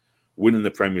City winning the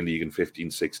Premier League in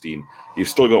 15-16. You've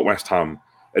still got West Ham.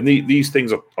 And these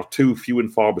things are too few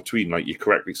and far between, like you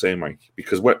correctly say, Mike,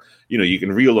 because you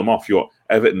can reel them off. Your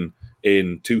Everton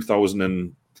in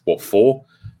 2004,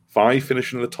 5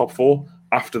 finishing in the top 4.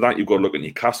 After that, you've got to look at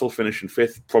Newcastle finishing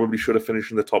 5th. Probably should have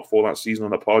finished in the top 4 that season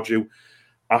on a Pardew.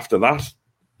 After that,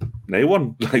 no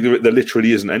one. Like there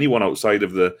literally isn't anyone outside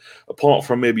of apart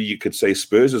from maybe you could say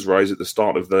Spurs' rise at the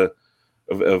start of the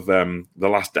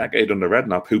last decade under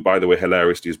Redknapp, who, by the way,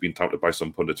 hilariously has been touted by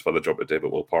some pundits for the job at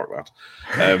David Will Park.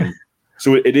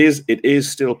 So it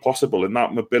is still possible, and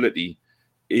that mobility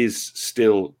is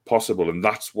still possible, and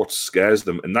that's what scares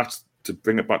them. And that's, to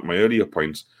bring it back to my earlier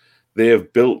points, they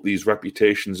have built these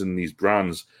reputations and these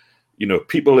brands.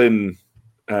 People in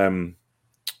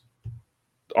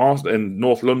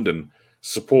North London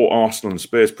support Arsenal and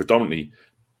Spurs predominantly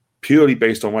purely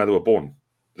based on where they were born.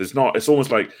 It's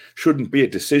almost like shouldn't be a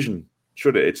decision,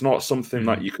 should it? It's not something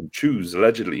that you can choose,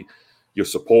 allegedly, your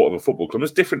support of a football club.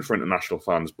 It's different for international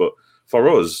fans, but for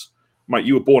us, Mike,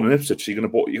 you were born in Ipswich, so you're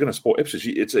going to support Ipswich.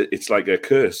 It's like a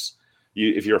curse.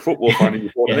 If you're a football fan and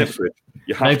you're born in Ipswich,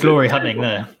 you have no glory hunting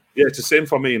there. Yeah, it's the same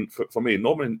for me and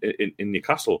Norman in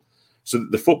Newcastle. So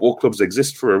the football clubs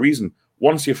exist for a reason.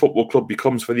 Once your football club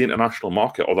becomes for the international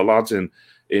market, or the lads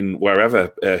in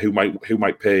wherever who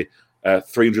might pay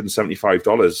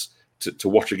 $375 to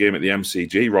watch a game at the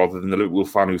MCG rather than the Liverpool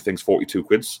fan who thinks 42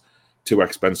 quid's too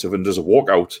expensive and does a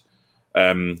walkout.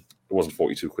 It wasn't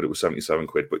 42 quid, it was 77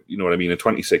 quid, but you know what I mean. In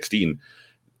 2016,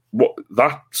 what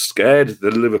that scared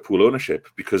the Liverpool ownership,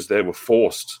 because they were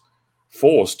forced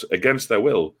against their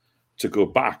will to go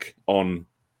back on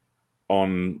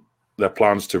their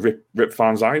plans to rip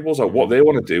fans' eyeballs out. What they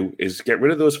want to do is get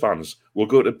rid of those fans. We'll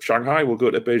go to Shanghai, we'll go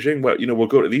to Beijing, we'll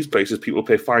go to these places. People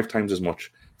pay 5 times as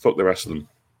much. Fuck the rest of them.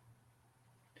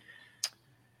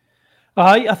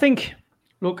 I think,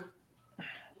 look,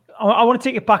 I want to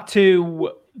take it back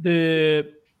to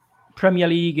the Premier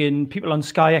League and people on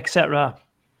Sky, etc.,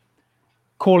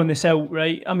 calling this out,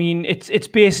 right? I mean, it's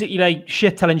basically like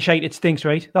shit telling shite. It stinks,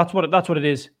 right? That's what it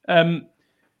is.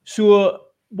 So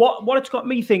what it's got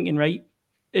me thinking, right?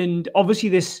 And obviously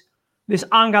this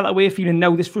anger that we're feeling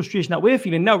now, this frustration that we're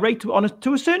feeling now, right?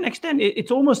 To a certain extent, it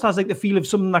almost has like the feel of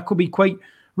something that could be quite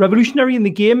revolutionary in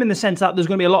the game, in the sense that there's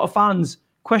going to be a lot of fans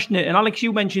question it. And Alex,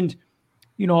 you mentioned,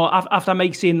 after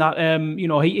Mike saying that,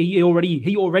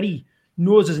 he already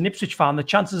knows as an Ipswich fan the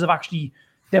chances of actually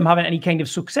them having any kind of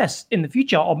success in the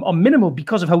future are minimal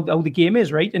because of how the game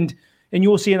is, right? And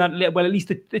you're saying that, well, at least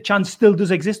the chance still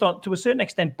does exist to a certain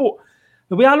extent. But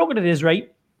the way I look at it is,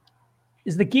 right,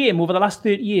 is the game over the last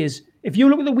 30 years, if you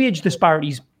look at the wage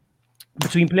disparities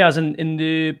between players in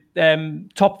the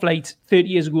top flight 30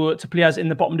 years ago to players in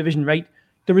the bottom division, right,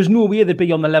 there is no way they'd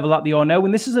be on the level that they are now.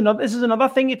 And this is another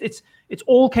thing. It's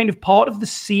all kind of part of the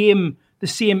same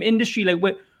industry.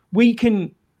 Like we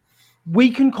can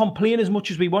complain as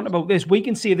much as we want about this. We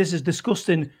can say this is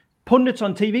disgusting. Pundits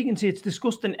on TV can say it's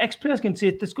disgusting. Ex-players can say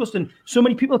it's disgusting. So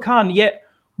many people can. Yet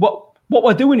what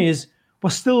we're doing is we're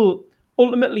still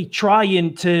ultimately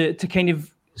trying to kind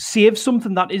of save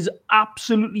something that is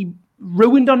absolutely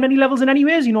ruined on many levels in any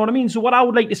ways. You know what I mean? So what I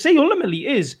would like to see ultimately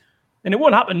is, and it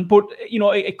won't happen, but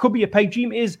it could be a pipe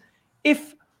dream, is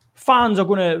if fans are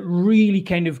going to really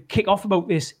kind of kick off about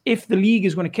this, if the league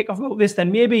is going to kick off about this,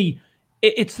 then maybe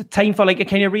it's the time for like a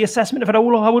kind of reassessment of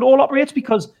how it all operates.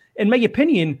 Because in my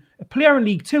opinion, a player in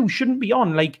League Two shouldn't be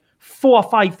on like 4,000 or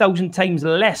 5,000 times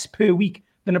less per week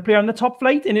than a player in the top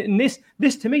flight. And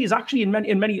this to me is actually in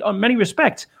many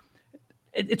respects,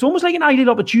 it's almost like an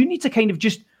ideal opportunity to kind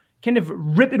of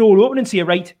rip it all open and say,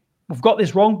 right, we've got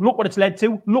this wrong. Look what it's led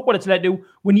to.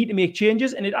 We need to make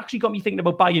changes. And it actually got me thinking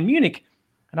about Bayern Munich.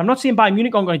 And I'm not saying Bayern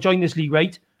Munich aren't going to join this league,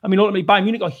 right? I mean, ultimately, Bayern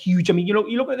Munich are huge. I mean, you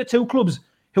look at the two clubs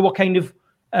who are kind of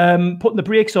putting the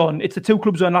brakes on. It's the two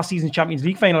clubs who are in last season's Champions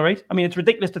League final, right? I mean, it's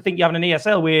ridiculous to think you have an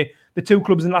ASL where the two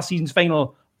clubs in last season's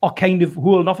final are kind of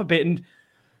holding off a bit. And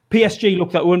PSG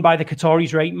looked at owned by the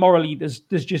Qataris, right? Morally, there's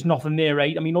just nothing there,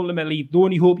 right? I mean, ultimately, the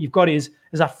only hope you've got is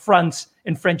that France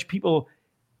and French people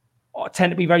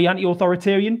tend to be very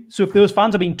anti-authoritarian. So if those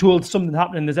fans are being told something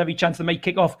happening, there's every chance they might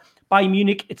kick off. Bayern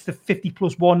Munich, it's the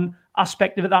 50+1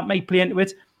 aspect of it that might play into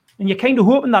it. And you're kind of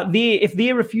hoping that if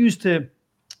they refuse to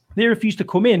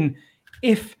come in,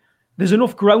 if there's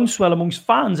enough groundswell amongst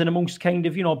fans and amongst kind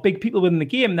of, big people within the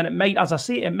game, then it might, as I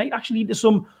say, it might actually lead to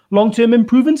some long-term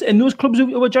improvements in those clubs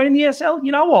who are joining the ASL.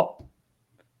 You know what?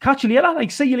 Catch you later.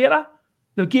 Like, see you later.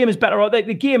 The game is better.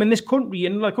 The game in this country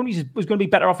and other countries was going to be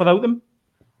better off without them.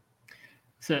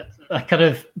 So that kind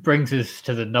of brings us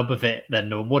to the nub of it then.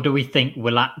 What do we think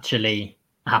will actually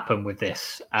happen with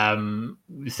this?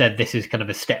 We said this is kind of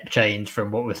a step change from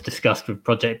what was discussed with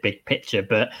Project Big Picture,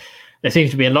 but there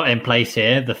seems to be a lot in place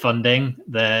here. The funding,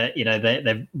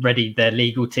 they've readied their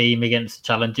legal team against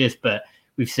challenges, but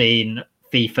we've seen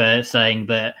FIFA saying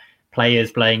that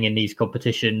players playing in these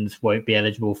competitions won't be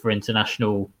eligible for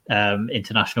international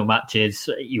matches.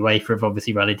 UEFA have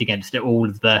obviously rallied against it. All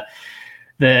of the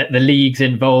leagues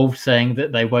involved saying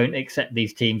that they won't accept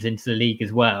these teams into the league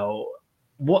as well.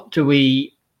 What do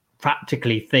we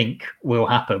practically think will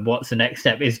happen? What's the next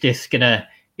step? Is this gonna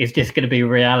be a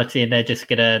reality, and they're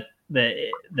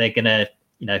gonna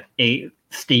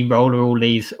steamroller all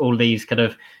these kind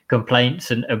of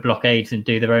complaints and blockades and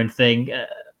do their own thing?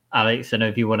 Alex, I know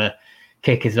if you want to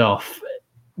kick us off,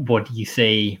 what do you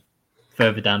see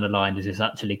further down the line? Is this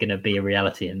actually going to be a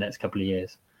reality in the next couple of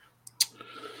years?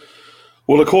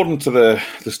 Well, according to the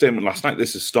statement last night,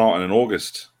 this is starting in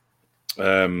August,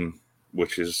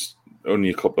 which is only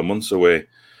a couple of months away.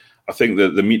 I think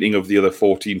that the meeting of the other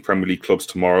 14 Premier League clubs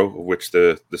tomorrow, of which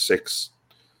the 6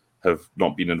 have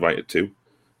not been invited to,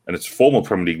 and it's a formal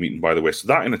Premier League meeting, by the way. So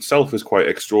that in itself is quite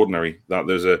extraordinary. That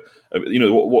there's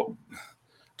what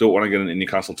don't want to get into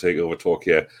Newcastle takeover talk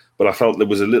here, but I felt there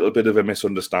was a little bit of a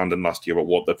misunderstanding last year about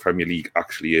what the Premier League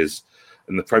actually is.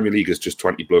 And the Premier League is just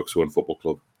 20 blokes who own football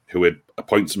club, who would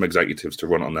appoint some executives to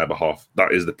run on their behalf.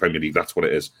 That is the Premier League. That's what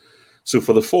it is. So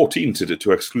for the 14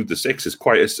 to exclude the 6 is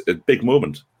quite a big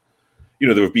moment.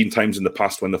 there have been times in the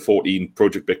past when the 14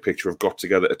 Project Big Picture have got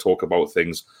together to talk about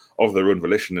things of their own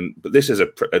volition. But this is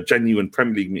a genuine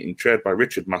Premier League meeting chaired by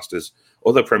Richard Masters.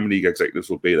 Other Premier League executives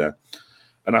will be there.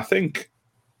 And I think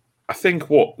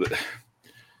what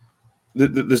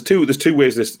there's two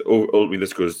ways this ultimately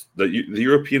this goes. The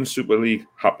European Super League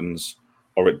happens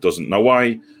or it doesn't. Now,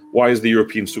 why has the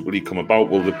European Super League come about?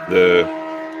 Well,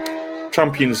 the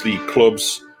Champions League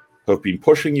clubs have been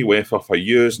pushing UEFA for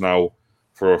years now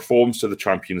for reforms to the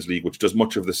Champions League, which does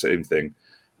much of the same thing,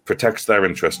 protects their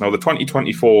interests. Now, the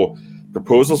 2024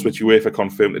 proposals, which UEFA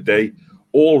confirmed today,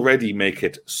 already make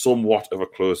it somewhat of a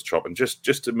closed shop. And just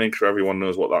to make sure everyone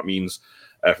knows what that means,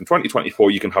 from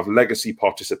 2024, you can have legacy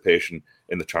participation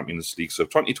in the Champions League. So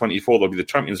 2024, there'll be the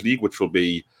Champions League, which will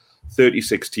be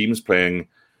 36 teams playing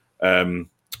two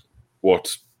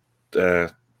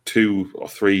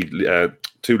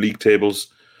league tables,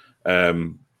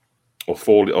 or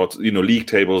four, or league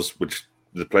tables, which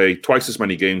they play twice as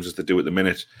many games as they do at the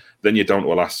minute. Then you're down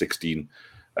to a last 16.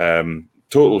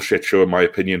 Total shit show, in my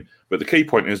opinion. But the key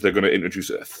point is they're going to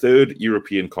introduce a third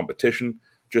European competition,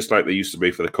 just like they used to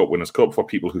be for the Cup Winners' Cup, for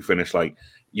people who finish 7th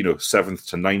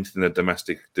to 9th in the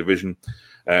domestic division.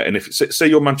 And if say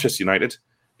you're Manchester United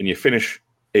and you finish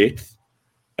 8th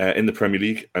in the Premier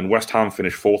League, and West Ham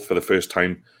finish 4th for the first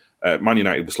time, Man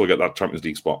United will still get that Champions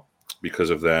League spot because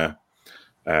of their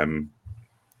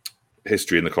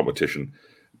history in the competition.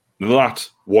 That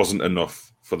wasn't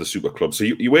enough for the super club. So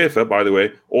UEFA, by the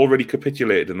way, already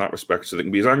capitulated in that respect. So they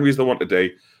can be as angry as they want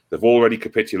today. They've already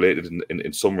capitulated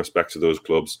in some respect to those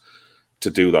clubs to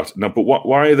do that. Now, but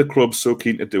why are the clubs so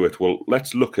keen to do it? Well,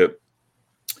 let's look at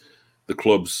the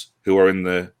clubs who are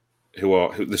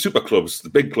the super clubs, the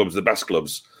big clubs, the best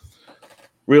clubs.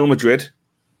 Real Madrid,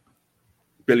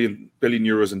 billion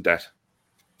euros in debt.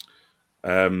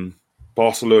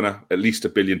 Barcelona, at least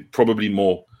 $1 billion, probably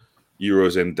more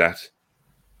euros in debt.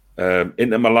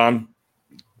 Inter Milan,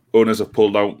 owners have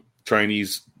pulled out.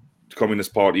 Chinese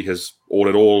Communist Party has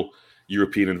ordered all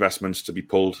European investments to be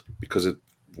pulled because of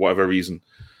whatever reason.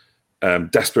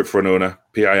 Desperate for an owner,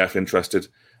 PIF interested.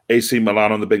 AC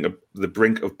Milan on the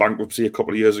brink of bankruptcy a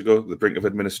couple of years ago, the brink of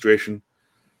administration.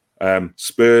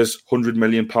 Spurs, £100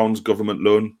 million government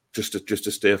loan just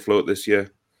to stay afloat this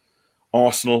year.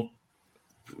 Arsenal,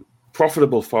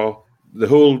 profitable for the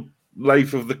whole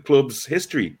life of the club's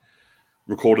history,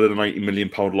 recorded a £90 million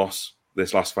loss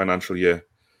this last financial year.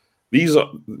 These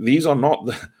are not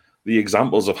the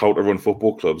examples of how to run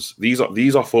football clubs. These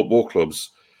are football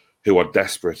clubs who are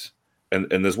desperate, and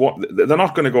they're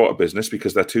not going to go out of business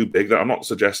because they're too big. I'm not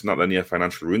suggesting that they're near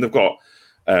financial ruin. They've got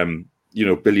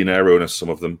billionaire owners, some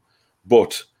of them,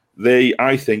 but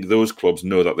I think those clubs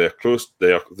know that they're close.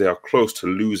 They are close to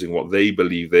losing what they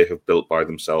believe they have built by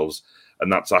themselves,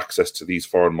 and that's access to these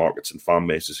foreign markets and fan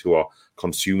bases who are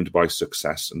consumed by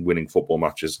success and winning football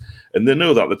matches. And they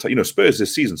know that Spurs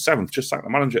this season 7th, just sacked the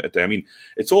manager today. I mean,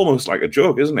 it's almost like a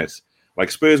joke, isn't it?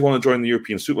 Like, Spurs want to join the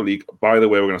European Super League. By the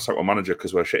way, we're going to sack our manager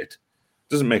because we're shit.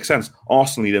 Doesn't make sense.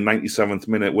 Arsenal need a 97th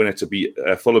minute winner to beat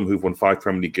Fulham, who've won 5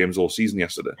 Premier League games all season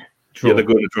yesterday. True. Yeah, they're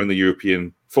going to join the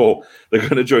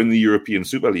European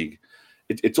Super League.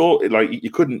 It's all like you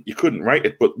couldn't write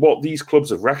it. But what these clubs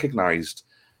have recognised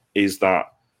is that,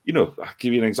 I'll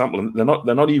give you an example. They're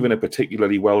not even a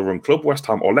particularly well-run club. West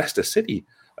Ham or Leicester City.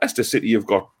 Leicester City have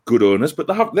got good owners, but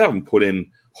they haven't put in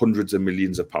hundreds of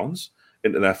millions of pounds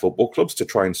into their football clubs to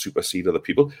try and supersede other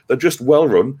people. They're just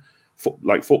well-run,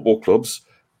 like football clubs.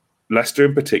 Leicester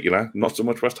in particular, not so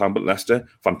much West Ham, but Leicester,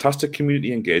 fantastic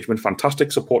community engagement,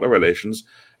 fantastic supporter relations,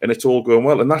 and it's all going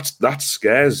well. And that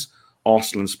scares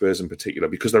Arsenal and Spurs in particular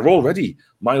because they're already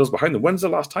miles behind them. When's the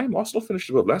last time Arsenal finished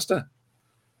above Leicester?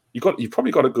 You've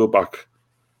probably got to go back,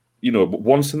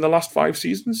 once in the last 5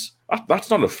 seasons. That's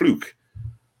not a fluke.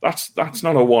 That's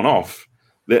not a one-off.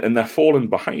 They're falling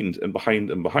behind and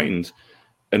behind and behind.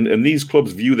 And these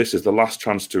clubs view this as the last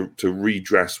chance to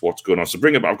redress what's going on. So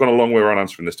bring it back. I've gone a long way around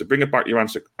answering this. To bring it back to your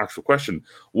actual question,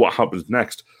 what happens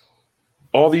next?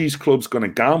 Are these clubs going to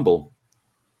gamble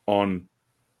on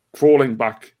crawling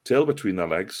back, tail between their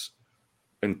legs,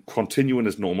 and continuing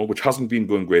as normal, which hasn't been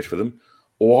going great for them?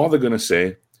 Or are they going to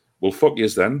say, well, fuck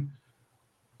yous then.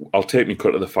 I'll take me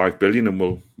cut of the $5 billion and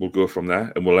we'll go from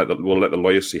there, and we'll let the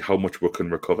lawyers see how much we can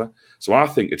recover. So I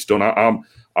think it's done.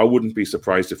 I wouldn't be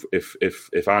surprised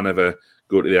if I never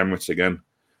go to the Emirates again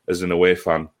as an away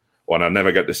fan, or I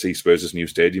never get to see Spurs' new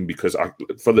stadium, because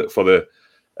for the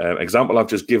example I've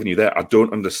just given you there, I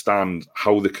don't understand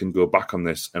how they can go back on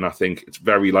this, and I think it's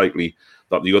very likely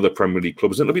that the other Premier League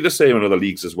clubs, and it'll be the same in other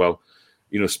leagues as well,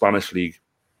 Spanish league,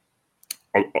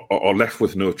 are left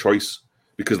with no choice,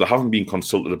 because they haven't been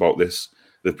consulted about this.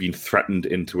 They've been threatened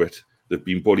into it. They've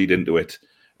been bullied into it.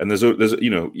 And there's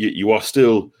you are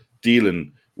still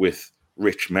dealing with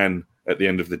rich men at the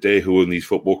end of the day who own these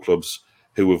football clubs,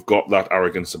 who have got that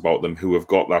arrogance about them, who have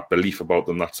got that belief about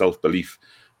them, that self-belief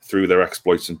through their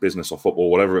exploits in business or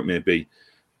football, whatever it may be.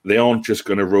 They aren't just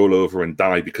going to roll over and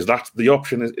die, because that's the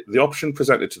option. The option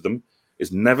presented to them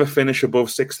is never finish above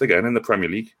 6th again in the Premier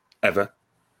League, ever,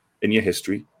 in your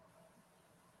history,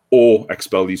 or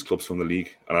expel these clubs from the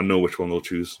league. And I know which one they'll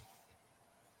choose.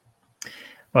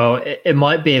 Well, it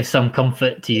might be of some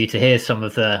comfort to you to hear some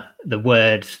of the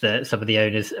words that some of the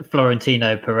owners,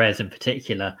 Florentino Perez in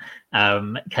particular,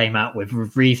 came out with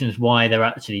reasons why they're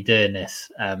actually doing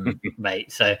this,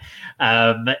 mate. So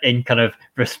in kind of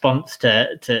response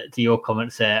to your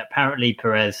comments there, apparently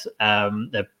Perez,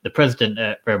 the president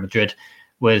at Real Madrid,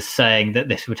 was saying that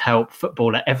this would help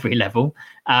football at every level.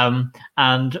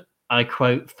 And I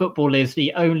quote, "Football is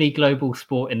the only global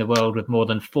sport in the world with more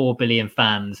than 4 billion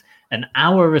fans, and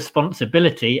our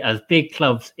responsibility as big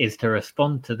clubs is to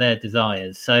respond to their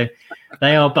desires." So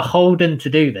they are beholden to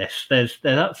do this. There's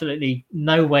absolutely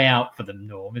no way out for them,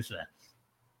 Norm, is there?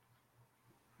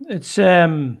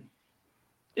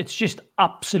 It's just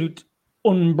absolute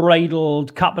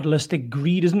unbridled capitalistic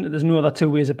greed, isn't it? There's no other two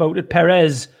ways about it.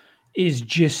 Perez is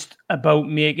just about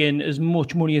making as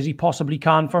much money as he possibly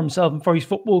can for himself and for his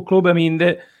football club. I mean,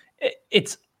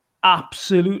 it's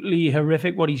absolutely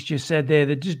horrific what he's just said there.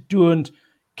 They just don't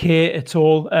care at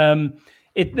all.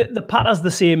 The patter's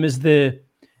the same as the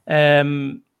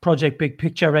Project Big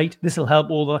Picture, right? This will help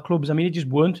all the clubs. I mean, it just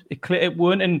won't. It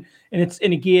won't. And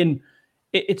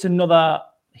it's another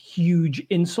huge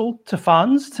insult to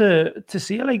fans to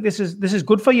say like this is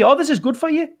good for you. Oh, this is good for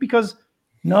you, because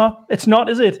no, it's not,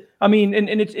 is it? I mean,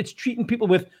 and it's treating people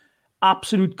with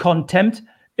absolute contempt.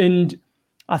 And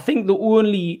I think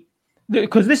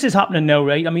because this is happening now,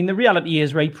 right? I mean, the reality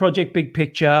is, right, Project Big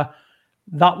Picture,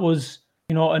 that was,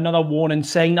 another warning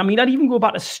sign. I mean, I'd even go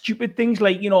back to stupid things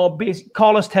like,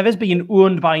 Carlos Tevez being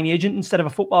owned by an agent instead of a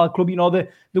football club.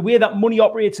 The way that money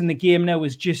operates in the game now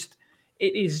is just,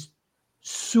 it is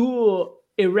so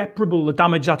irreparable, the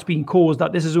damage that's been caused,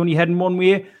 that this is only heading one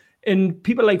way. And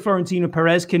people like Florentino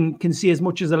Perez can say as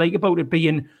much as they like about it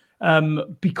being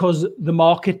because the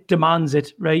market demands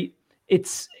it, right?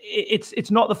 It's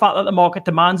not the fact that the market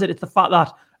demands it. It's the fact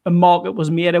that a market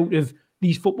was made out of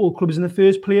these football clubs in the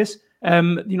first place.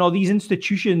 These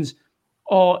institutions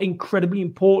are incredibly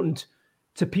important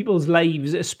to people's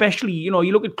lives, especially, you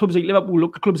look at clubs like Liverpool,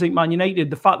 look at clubs like Man United,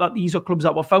 the fact that these are clubs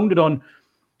that were founded on,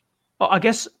 I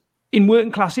guess, in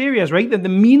working class areas, right? They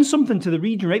mean something to the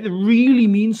region, right? They really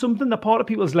mean something. They're part of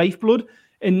people's lifeblood.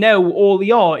 And now all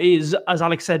they are is, as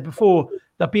Alex said before,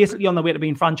 they're basically on their way to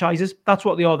being franchises. That's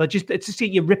what they are. It's just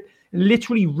you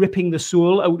literally ripping the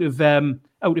soul out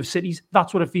of cities.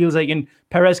 That's what it feels like. And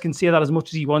Perez can say that as much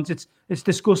as he wants. It's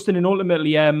disgusting. And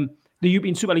ultimately, the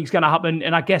European Super League is going to happen.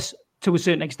 And I guess to a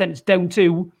certain extent, it's down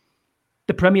to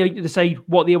the Premier League to decide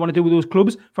what they want to do with those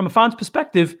clubs. From a fan's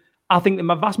perspective, I think that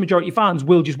my vast majority of fans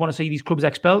will just want to see these clubs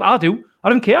expelled. I do. I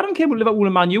don't care. I don't care about Liverpool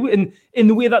and Man U in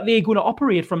the way that they're going to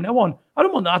operate from now on. I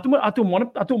don't want that. I don't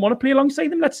want to play alongside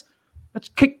them. Let's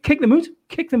kick them out.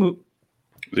 Kick them out.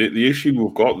 The issue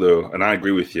we've got, though, and I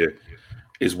agree with you,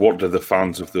 is what do the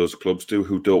fans of those clubs do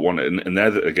who don't want it? And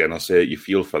there, again, I'll say you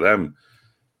feel for them,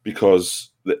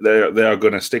 because they are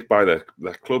going to stick by their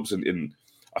clubs. And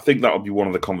I think that'll be one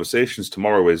of the conversations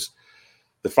tomorrow, is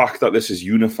the fact that this has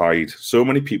unified so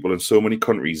many people in so many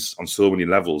countries on so many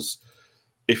levels.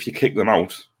 If you kick them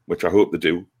out, which I hope they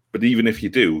do, but even if you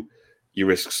do, you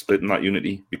risk splitting that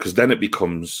unity, because then it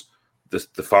becomes the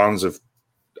fans of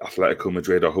Atletico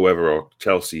Madrid or whoever, or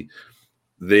Chelsea,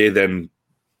 they then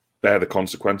bear the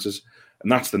consequences.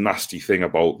 And that's the nasty thing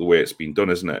about the way it's been done,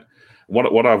 isn't it?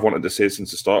 What I've wanted to say since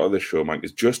the start of this show, Mike,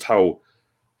 is just how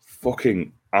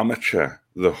fucking amateur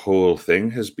the whole thing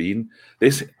has been.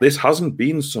 This hasn't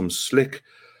been some slick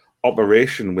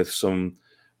operation with some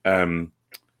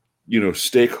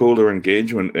stakeholder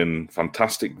engagement and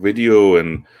fantastic video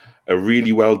and a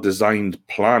really well designed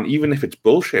plan. Even if it's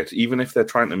bullshit, even if they're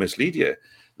trying to mislead you,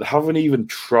 they haven't even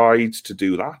tried to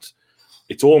do that.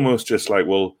 It's almost just like,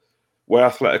 well, we're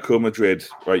Atletico Madrid,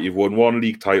 right? You've won one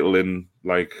league title in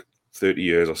like 30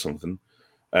 years or something.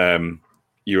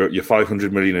 You're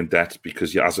 500 million in debt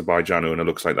because you're Azerbaijan, and it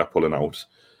looks like they're pulling out.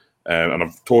 And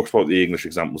I've talked about the English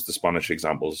examples, the Spanish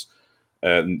examples,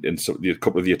 and a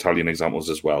couple of the Italian examples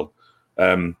as well.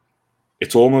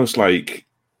 It's almost like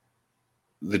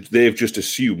they've just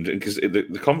assumed, because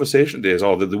the conversation today is,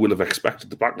 that they will have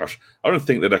expected the backlash. I don't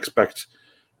think they'd expect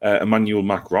Emmanuel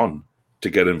Macron to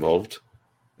get involved.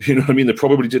 You know what I mean? They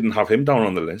probably didn't have him down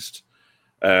on the list.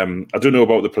 I don't know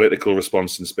about the political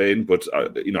response in Spain, but I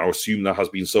assume there has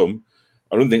been some.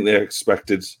 I don't think they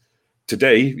expected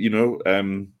today.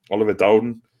 Oliver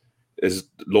Dowden has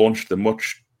launched the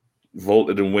much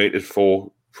vaulted and waited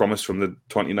for promise from the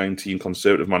 2019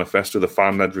 Conservative Manifesto, the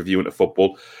fan-led review into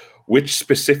football, which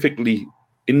specifically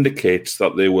indicates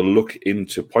that they will look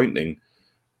into appointing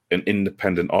an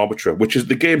independent arbiter, which is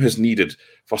the game has needed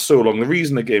for so long. The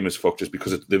reason the game is fucked is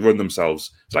because they run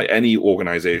themselves. It's like any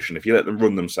organisation. If you let them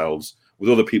run themselves with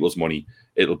other people's money,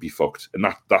 it'll be fucked. And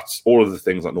that's all of the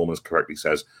things that Norman correctly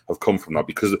says have come from that,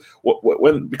 because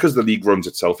because the league runs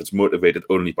itself, it's motivated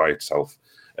only by itself,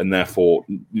 and therefore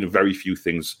very few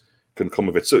things can come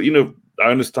of it. So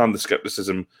I understand the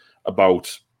skepticism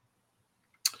about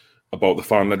the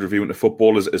fan-led review into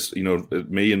football. As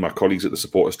me and my colleagues at the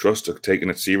Supporters Trust are taking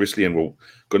it seriously, and we're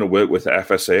going to work with the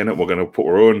FSA in it. We're going to put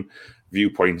our own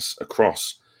viewpoints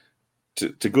across.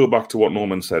 To go back to what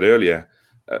Norman said earlier,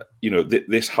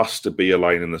 this has to be a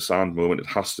line in the sand moment. It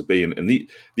has to be, and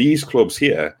these clubs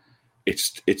here,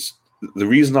 it's the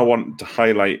reason I want to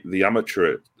highlight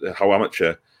how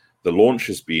amateur the launch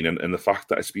has been, and the fact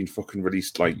that it's been fucking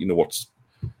released rather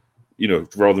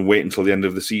than wait until the end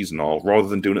of the season, or rather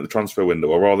than doing it in the transfer window,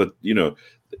 or rather,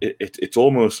 it's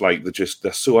almost like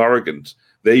they're so arrogant.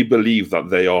 They believe that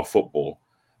they are football.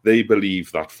 They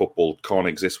believe that football can't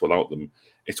exist without them.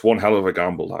 It's one hell of a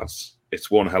gamble, lads. It's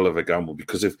one hell of a gamble,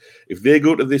 because if they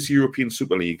go to this European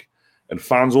Super League and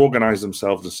fans organise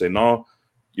themselves and say, no,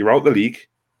 you're out the league,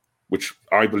 which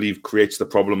I believe creates the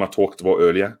problem I talked about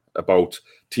earlier, about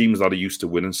teams that are used to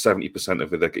winning 70%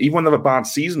 of it, even when they have a bad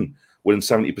season, winning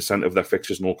 70% of their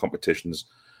fixtures in all competitions.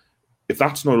 If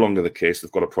that's no longer the case,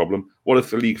 they've got a problem. What if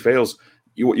the league fails?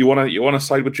 You want to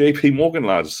side with JP Morgan,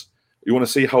 lads? You want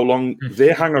to see how long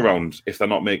they hang around if they're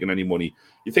not making any money?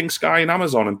 You think Sky and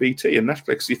Amazon and BT and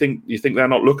Netflix, you think they're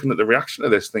not looking at the reaction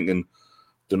of this, thinking,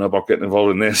 don't know about getting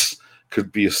involved in this.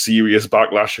 Could be a serious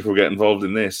backlash if we get involved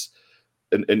in this.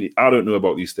 And I don't know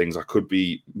about these things. I could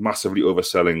be massively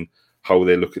overselling how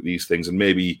they look at these things. And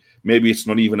maybe it's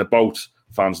not even about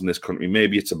fans in this country.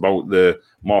 Maybe it's about the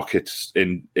markets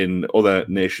in other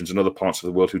nations and other parts of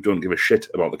the world who don't give a shit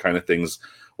about the kind of things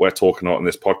we're talking about in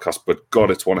this podcast. But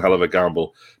God, it's one hell of a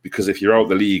gamble, because if you're out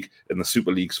the league and the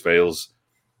Super Leagues fails,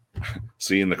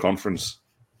 see you in the conference.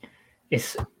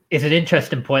 It's an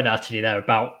interesting point actually there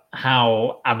about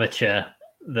how amateur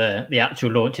the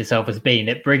actual launch itself has been.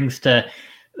 It brings to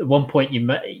one point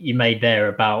you made there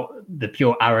about the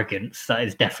pure arrogance. That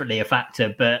is definitely a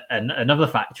factor, but another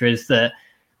factor is that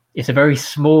it's a very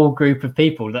small group of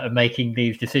people that are making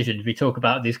these decisions. We talk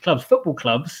about these clubs, football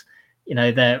clubs,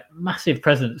 they're massive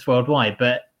presence worldwide,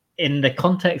 but in the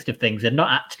context of things, they're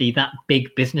not actually that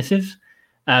big businesses.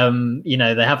 They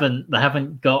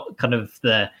haven't got kind of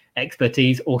the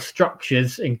expertise or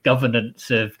structures and governance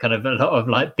of kind of a lot of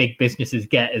like big businesses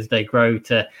get as they grow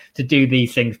to do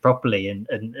these things properly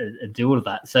and do all of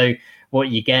that. So what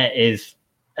you get is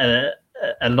a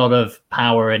lot of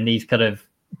power in these kind of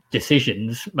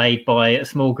decisions made by a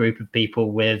small group of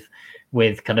people with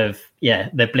kind of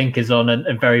their blinkers on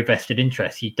and very vested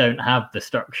interests. You don't have the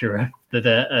structure that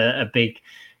a big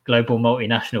global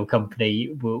multinational company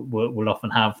will often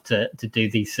have to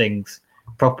do these things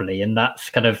properly, and that's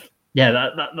kind of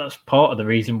that's part of the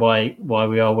reason why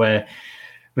we are where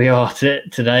we are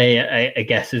today, I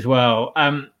guess, as well.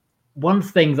 One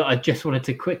thing that I just wanted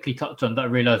to quickly touch on that I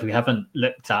realised we haven't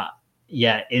looked at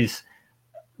yet is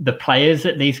the players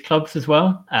at these clubs as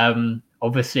well.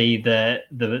 Obviously,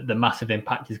 the massive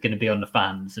impact is going to be on the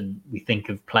fans, and we think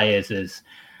of players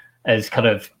as kind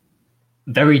of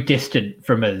very distant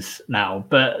from us now.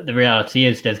 But the reality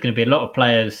is, there's going to be a lot of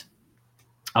players,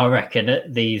 I reckon,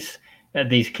 at these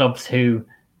clubs who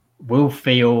will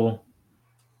feel,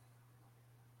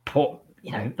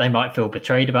 they might feel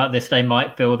betrayed about this. They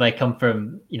might feel they come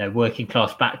from working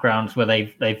class backgrounds where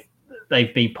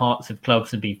they've been parts of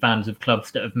clubs and been fans of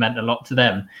clubs that have meant a lot to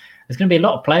them. There's going to be a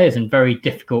lot of players in very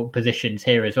difficult positions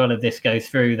here as well. If this goes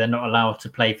through, they're not allowed to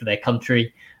play for their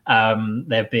country.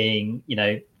 They're being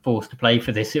forced to play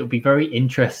for this. It'll be very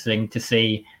interesting to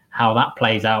see how that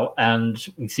plays out. And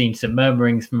we've seen some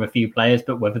murmurings from a few players,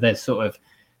 but whether there's sort of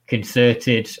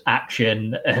concerted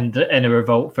action and a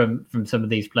revolt from some of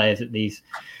these players at these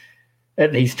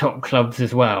top clubs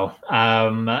as well.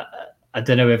 I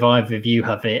don't know if either of you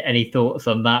have any thoughts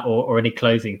on that or any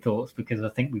closing thoughts, because I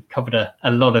think we've covered a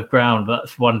lot of ground.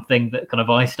 That's one thing that kind of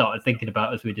I started thinking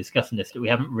about as we were discussing this, that we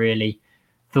haven't really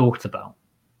thought about.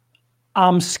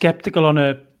 I'm sceptical on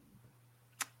a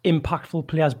impactful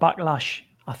players backlash.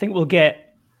 I think we'll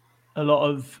get a lot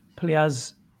of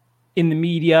players in the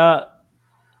media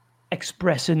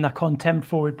expressing their contempt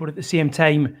for it, but at the same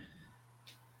time,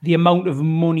 the amount of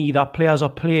money that players are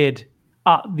paid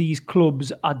at these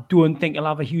clubs, I don't think it'll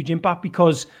have a huge impact,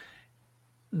 because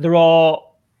there are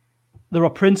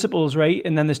principles, right?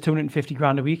 And then there's 250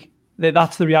 grand a week.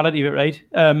 That's the reality of it, right?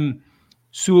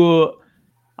 So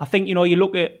I think, you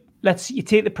look at, you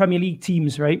take the Premier League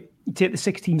teams, right? You take the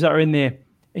 6 teams that are in there,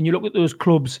 and you look at those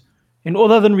clubs, and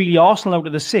other than really Arsenal out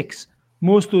of the 6,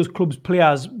 most of those clubs'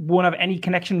 players won't have any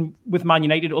connection with Man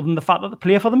United other than the fact that they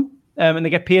play for them, and they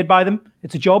get paid by them.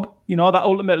 It's a job, that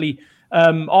ultimately,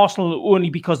 Arsenal, only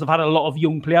because they've had a lot of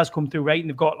young players come through, right? And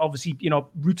they've got, obviously,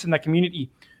 roots in their community.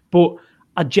 But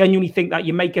I genuinely think that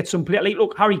you might get some players, like,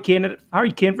 look, Harry Kane,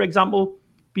 for example,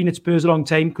 been at Spurs a long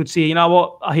time, could say, you know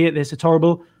what, I hate this, it's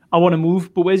horrible, I want to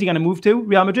move. But where's he going to move to?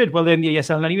 Real Madrid. Well, they're in the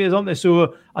ESL anyways, aren't they?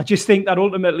 So I just think that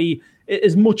ultimately,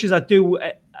 as much as I do,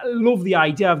 I love the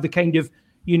idea of the kind of,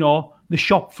 the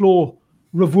shop floor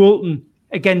revolting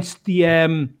against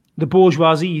the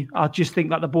bourgeoisie. I just think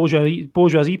that the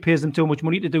bourgeoisie pays them too much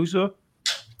money to do so.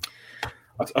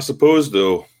 I suppose,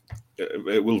 though,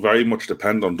 it will very much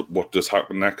depend on what does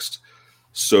happen next.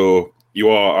 So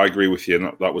I agree with you,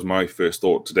 and that was my first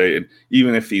thought today. And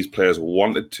even if these players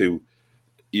wanted to,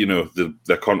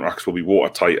 their contracts will be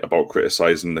watertight about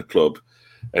criticising the club.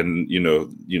 And,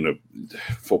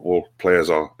 football players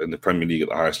are in the Premier League at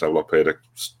the highest level are paid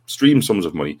extreme sums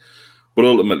of money. But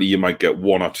ultimately, you might get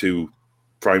 1 or 2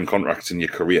 prime contracts in your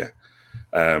career.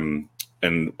 And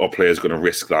our players going to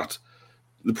risk that.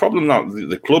 The problem that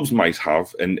the clubs might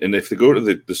have, and if they go to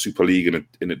the Super League and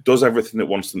it does everything it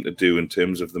wants them to do in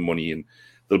terms of the money, and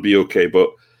they'll be okay. But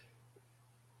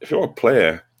if you're a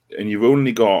player and you've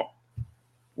only got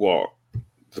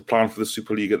the plan for the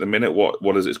Super League at the minute,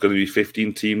 what is it? It's going to be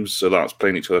 15 teams, so that's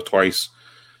playing each other twice.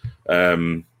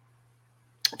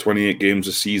 28 games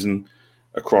a season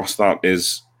across that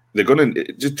is they're going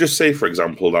to just say, for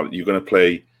example, that you're going to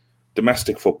play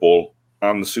domestic football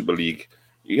and the Super League.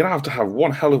 You're going to have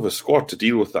one hell of a squad to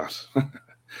deal with that.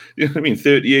 You know what I mean?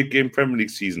 38-game Premier League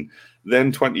season,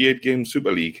 then 28-game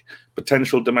Super League,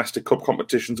 potential domestic cup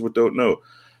competitions we don't know.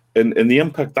 And the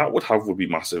impact that would have would be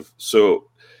massive. So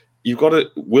you've got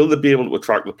to, will they be able to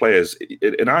attract the players?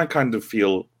 And I kind of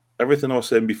feel everything I was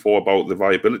saying before about the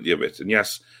viability of it. And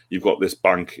yes, you've got this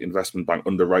investment bank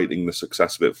underwriting the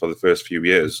success of it for the first few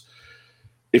years.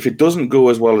 If it doesn't go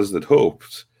as well as they'd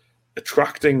hoped,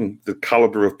 attracting the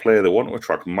caliber of player they want to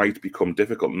attract might become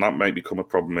difficult, and that might become a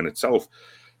problem in itself,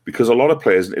 because a lot of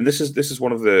players, and this is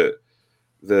one of the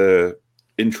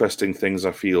interesting things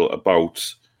I feel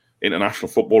about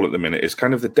international football at the minute, is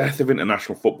kind of the death of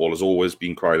international football has always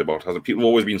been cried about, hasn't it? People have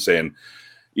always been saying,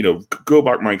 go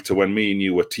back, Mike, to when me and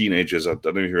you were teenagers. I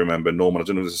don't know if you remember, Norman, I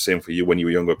don't know if it's the same for you when you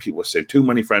were younger. People were saying too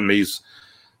many friendlies,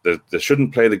 they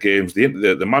shouldn't play the games,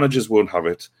 the managers won't have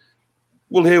it.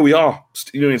 Well, here we are.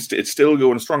 It's still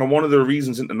going strong. And one of the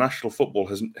reasons international football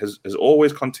has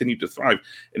always continued to thrive,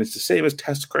 and it's the same as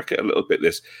Test cricket a little bit,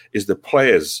 this is the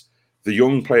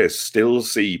young players still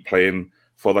see playing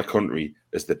for their country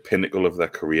as the pinnacle of their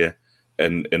career.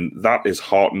 And that is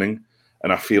heartening.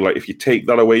 And I feel like if you take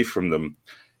that away from them,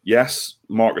 yes,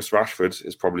 Marcus Rashford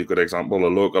is probably a good example, a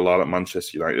local lad at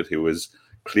Manchester United who is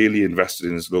clearly invested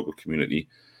in his local community.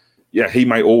 Yeah, he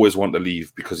might always want to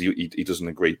leave because he doesn't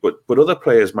agree. But other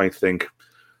players might think,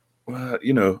 well,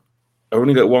 I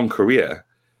only got one career.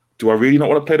 Do I really not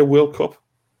want to play the World Cup?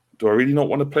 Do I really not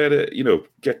want to play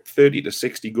get 30 to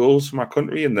 60 goals for my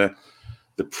country and the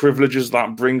privileges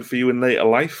that bring for you in later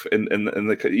life? And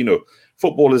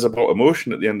football is about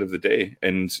emotion at the end of the day,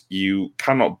 and you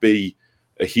cannot be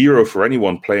a hero for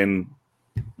anyone playing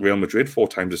Real Madrid 4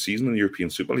 times a season in the European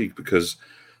Super League, because.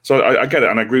 So I get it,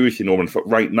 and I agree with you, Norman, for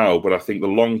right now, but I think the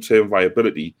long-term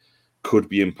viability could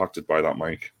be impacted by that,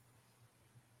 Mike.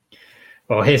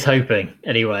 Well, here's hoping,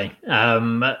 anyway.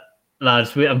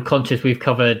 Lads, I'm conscious we've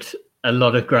covered a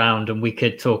lot of ground, and we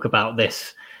could talk about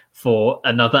this for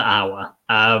another hour.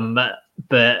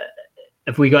 But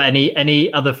have we got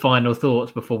any other final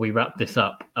thoughts before we wrap this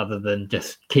up, other than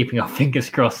just keeping our fingers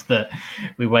crossed that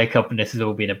we wake up and this has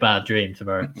all been a bad dream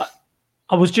tomorrow?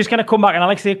 I was just going to come back, and I'd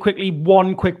like to say quickly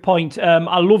one quick point.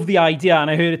 I love the idea,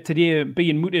 and I heard it today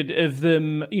being mooted, of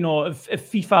them, of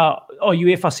FIFA or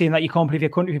UEFA saying that you can't play for your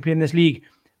country if you play in this league.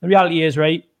 The reality is,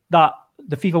 right, that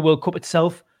the FIFA World Cup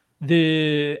itself,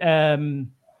 the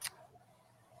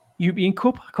European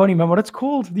Cup, I can't even remember what it's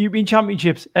called, the European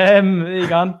Championships, there you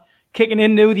go, kicking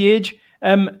in now, the age.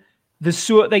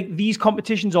 These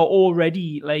competitions are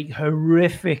already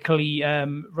horrifically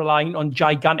relying on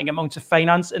gigantic amounts of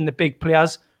finance, and the big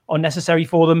players are necessary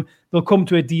for them. They'll come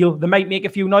to a deal. They might make a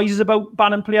few noises about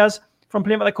banning players from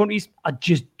playing for their countries. I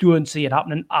just don't see it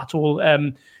happening at all.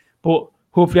 But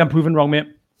hopefully I'm proven wrong, mate.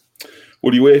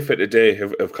 Well, UEFA today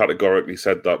have categorically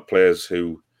said that players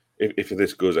who, if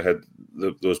this goes ahead,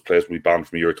 those players will be banned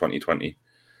from Euro 2020.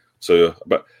 So,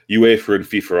 but UEFA and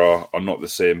FIFA are not the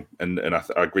same, and I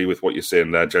agree with what you're saying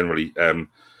there generally.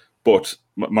 But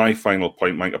my final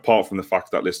point, Mike, apart from the fact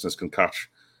that listeners can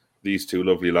catch these two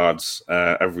lovely lads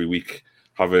every week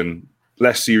having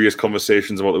less serious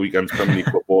conversations about the weekend's Premier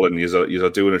League football, and you're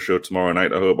doing a show tomorrow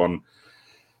night, I hope, on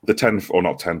the 10th, or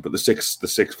not 10, but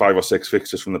the 5 or 6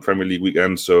 fixtures from the Premier League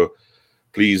weekend. So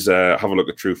please have a look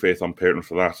at True Faith on Patreon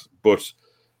for that. But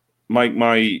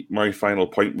my final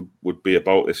point would be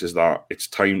about this is that it's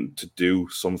time to do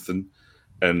something,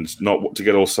 and not to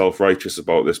get all self-righteous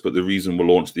about this, but the reason we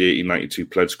launched the 1892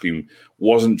 pledge scheme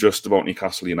wasn't just about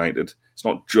Newcastle United. It's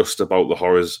not just about the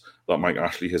horrors that Mike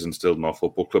Ashley has instilled in our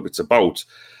football club. It's about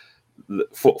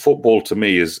football. To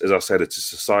me, as I said, it's a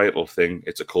societal thing.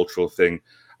 It's a cultural thing.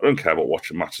 I don't care about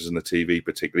watching matches on the TV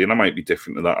particularly, and I might be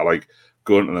different to that. I like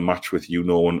going to the match with you,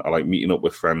 Nolan. I like meeting up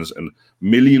with friends, and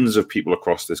millions of people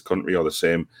across this country are the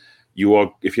same.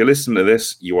 If you're listening to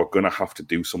this, you are going to have to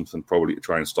do something probably to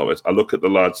try and stop it. I look at the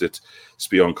lads at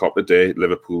Spion Cop today,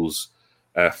 Liverpool's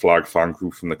flag fan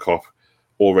group from the Cop,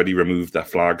 already removed their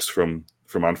flags from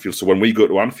Anfield. So when we go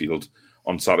to Anfield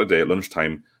on Saturday at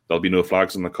lunchtime, there'll be no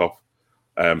flags on the Cop,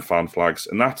 fan flags,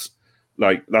 and that's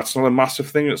not a massive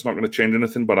thing. It's not going to change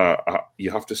anything, but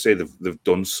you have to say they've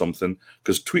done something,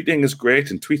 because tweeting is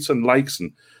great and tweets and likes,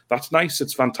 and that's nice.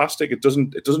 It's fantastic. It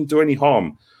doesn't do any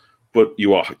harm. But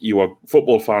you are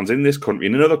football fans in this country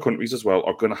and in other countries as well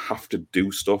are going to have to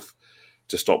do stuff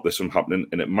to stop this from happening.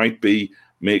 And it might be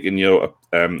making your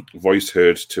voice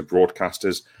heard to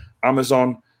broadcasters.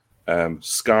 Amazon,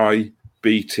 Sky,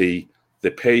 BT, they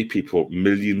pay people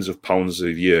millions of pounds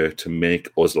a year to make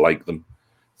us like them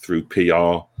through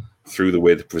PR, through the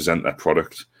way they present their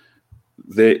product.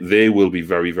 They will be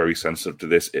very, very sensitive to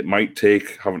this. It might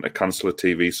take having to cancel a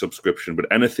TV subscription, but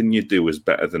anything you do is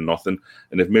better than nothing.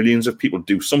 And if millions of people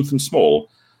do something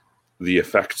small, the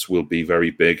effects will be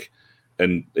very big.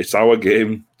 And it's our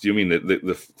game. Do you mean that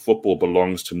the football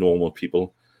belongs to normal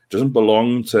people? It doesn't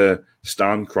belong to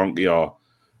Stan Kroenke or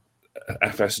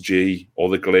FSG or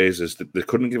the Glazers. They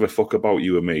couldn't give a fuck about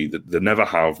you and me. They never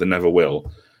have. They never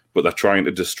will. But they're trying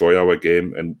to destroy our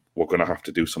game, and we're going to have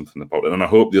to do something about it. And I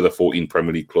hope the other 14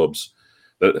 Premier League clubs,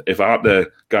 that if I had to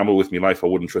gamble with my life, I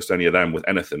wouldn't trust any of them with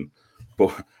anything.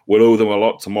 But we'll owe them a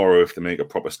lot tomorrow if they make a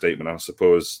proper statement. I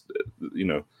suppose,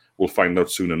 we'll find out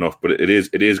soon enough. But it is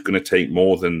going to take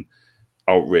more than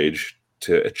outrage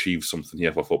to achieve something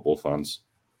here for football fans.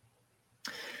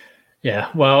 Yeah,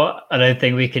 well, I don't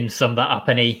think we can sum that up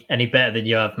any better than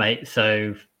you have, mate.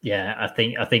 So yeah, I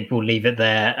think we'll leave it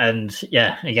there. And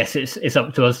yeah, I guess it's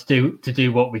up to us to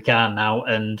do what we can now.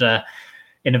 And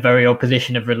in a very odd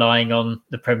position of relying on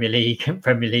the Premier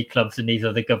League clubs and these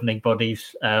other governing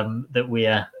bodies that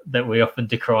we often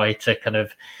decry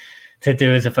to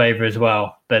do us a favour as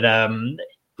well. But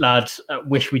lads, I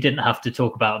wish we didn't have to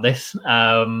talk about this,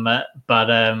 but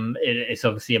it's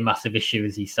obviously a massive issue,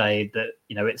 as you say, that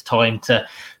it's time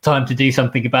to do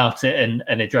something about it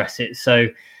and address it. So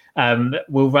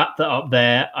we'll wrap that up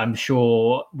there. I'm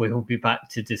sure we will be back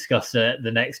to discuss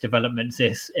the next developments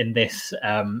in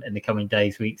the coming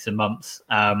days, weeks, and months.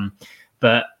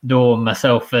 But Norm,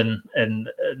 myself, and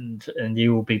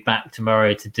you will be back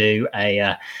tomorrow to do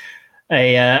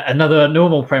another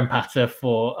normal Prem Patter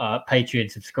for Patreon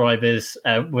subscribers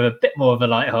with a bit more of a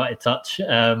light-hearted touch,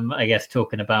 I guess,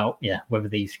 talking about whether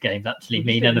these games actually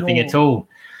mean anything at all.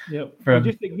 Yeah,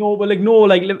 we'll ignore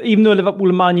like, even though Liverpool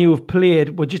and Man U have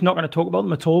played, we're just not going to talk about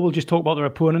them at all. We'll just talk about their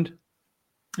opponent.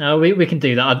 We can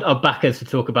do that. I'll back us to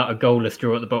talk about a goalless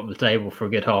draw at the bottom of the table for a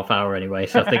good half hour anyway.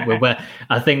 So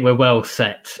I think we're well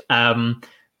set.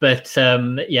 But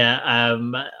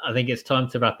I think it's time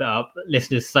to wrap it up.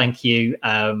 Listeners, thank you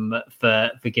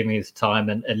for giving us time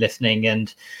and listening.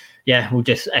 And we'll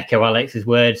just echo Alex's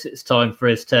words. It's time for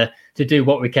us to do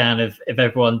what we can. If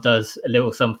everyone does a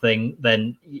little something,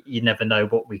 then you never know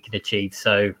what we can achieve.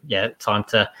 So time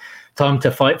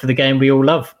to fight for the game we all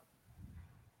love.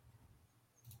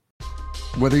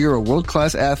 Whether you're a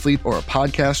world-class athlete or a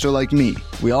podcaster like me,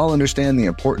 we all understand the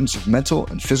importance of mental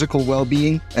and physical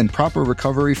well-being and proper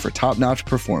recovery for top-notch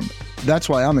performance. That's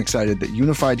why I'm excited that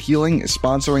Unified Healing is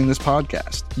sponsoring this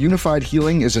podcast. Unified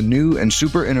Healing is a new and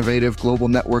super innovative global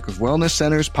network of wellness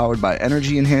centers powered by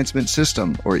Energy Enhancement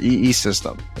System, or EE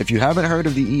System. If you haven't heard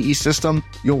of the EE System,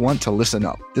 you'll want to listen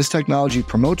up. This technology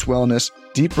promotes wellness,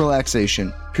 deep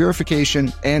relaxation,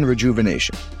 purification, and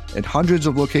rejuvenation. In hundreds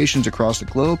of locations across the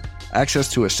globe,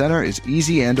 Access to a center is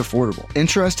easy and affordable.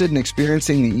 Interested in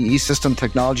experiencing the EE System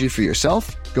technology for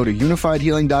yourself? Go to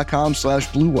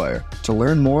unifiedhealing.com/bluewire to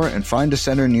learn more and find a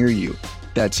center near you.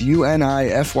 That's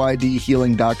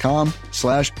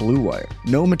unifydhealing.com/bluewire.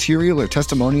 No material or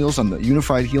testimonials on the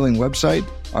Unified Healing website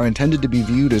are intended to be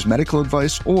viewed as medical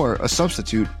advice or a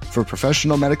substitute for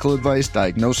professional medical advice,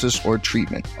 diagnosis, or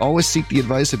treatment. Always seek the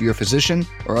advice of your physician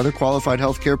or other qualified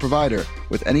healthcare provider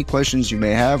with any questions you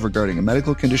may have regarding a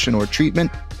medical condition or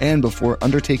treatment and before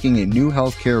undertaking a new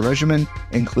healthcare regimen,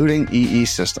 including EE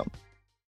System.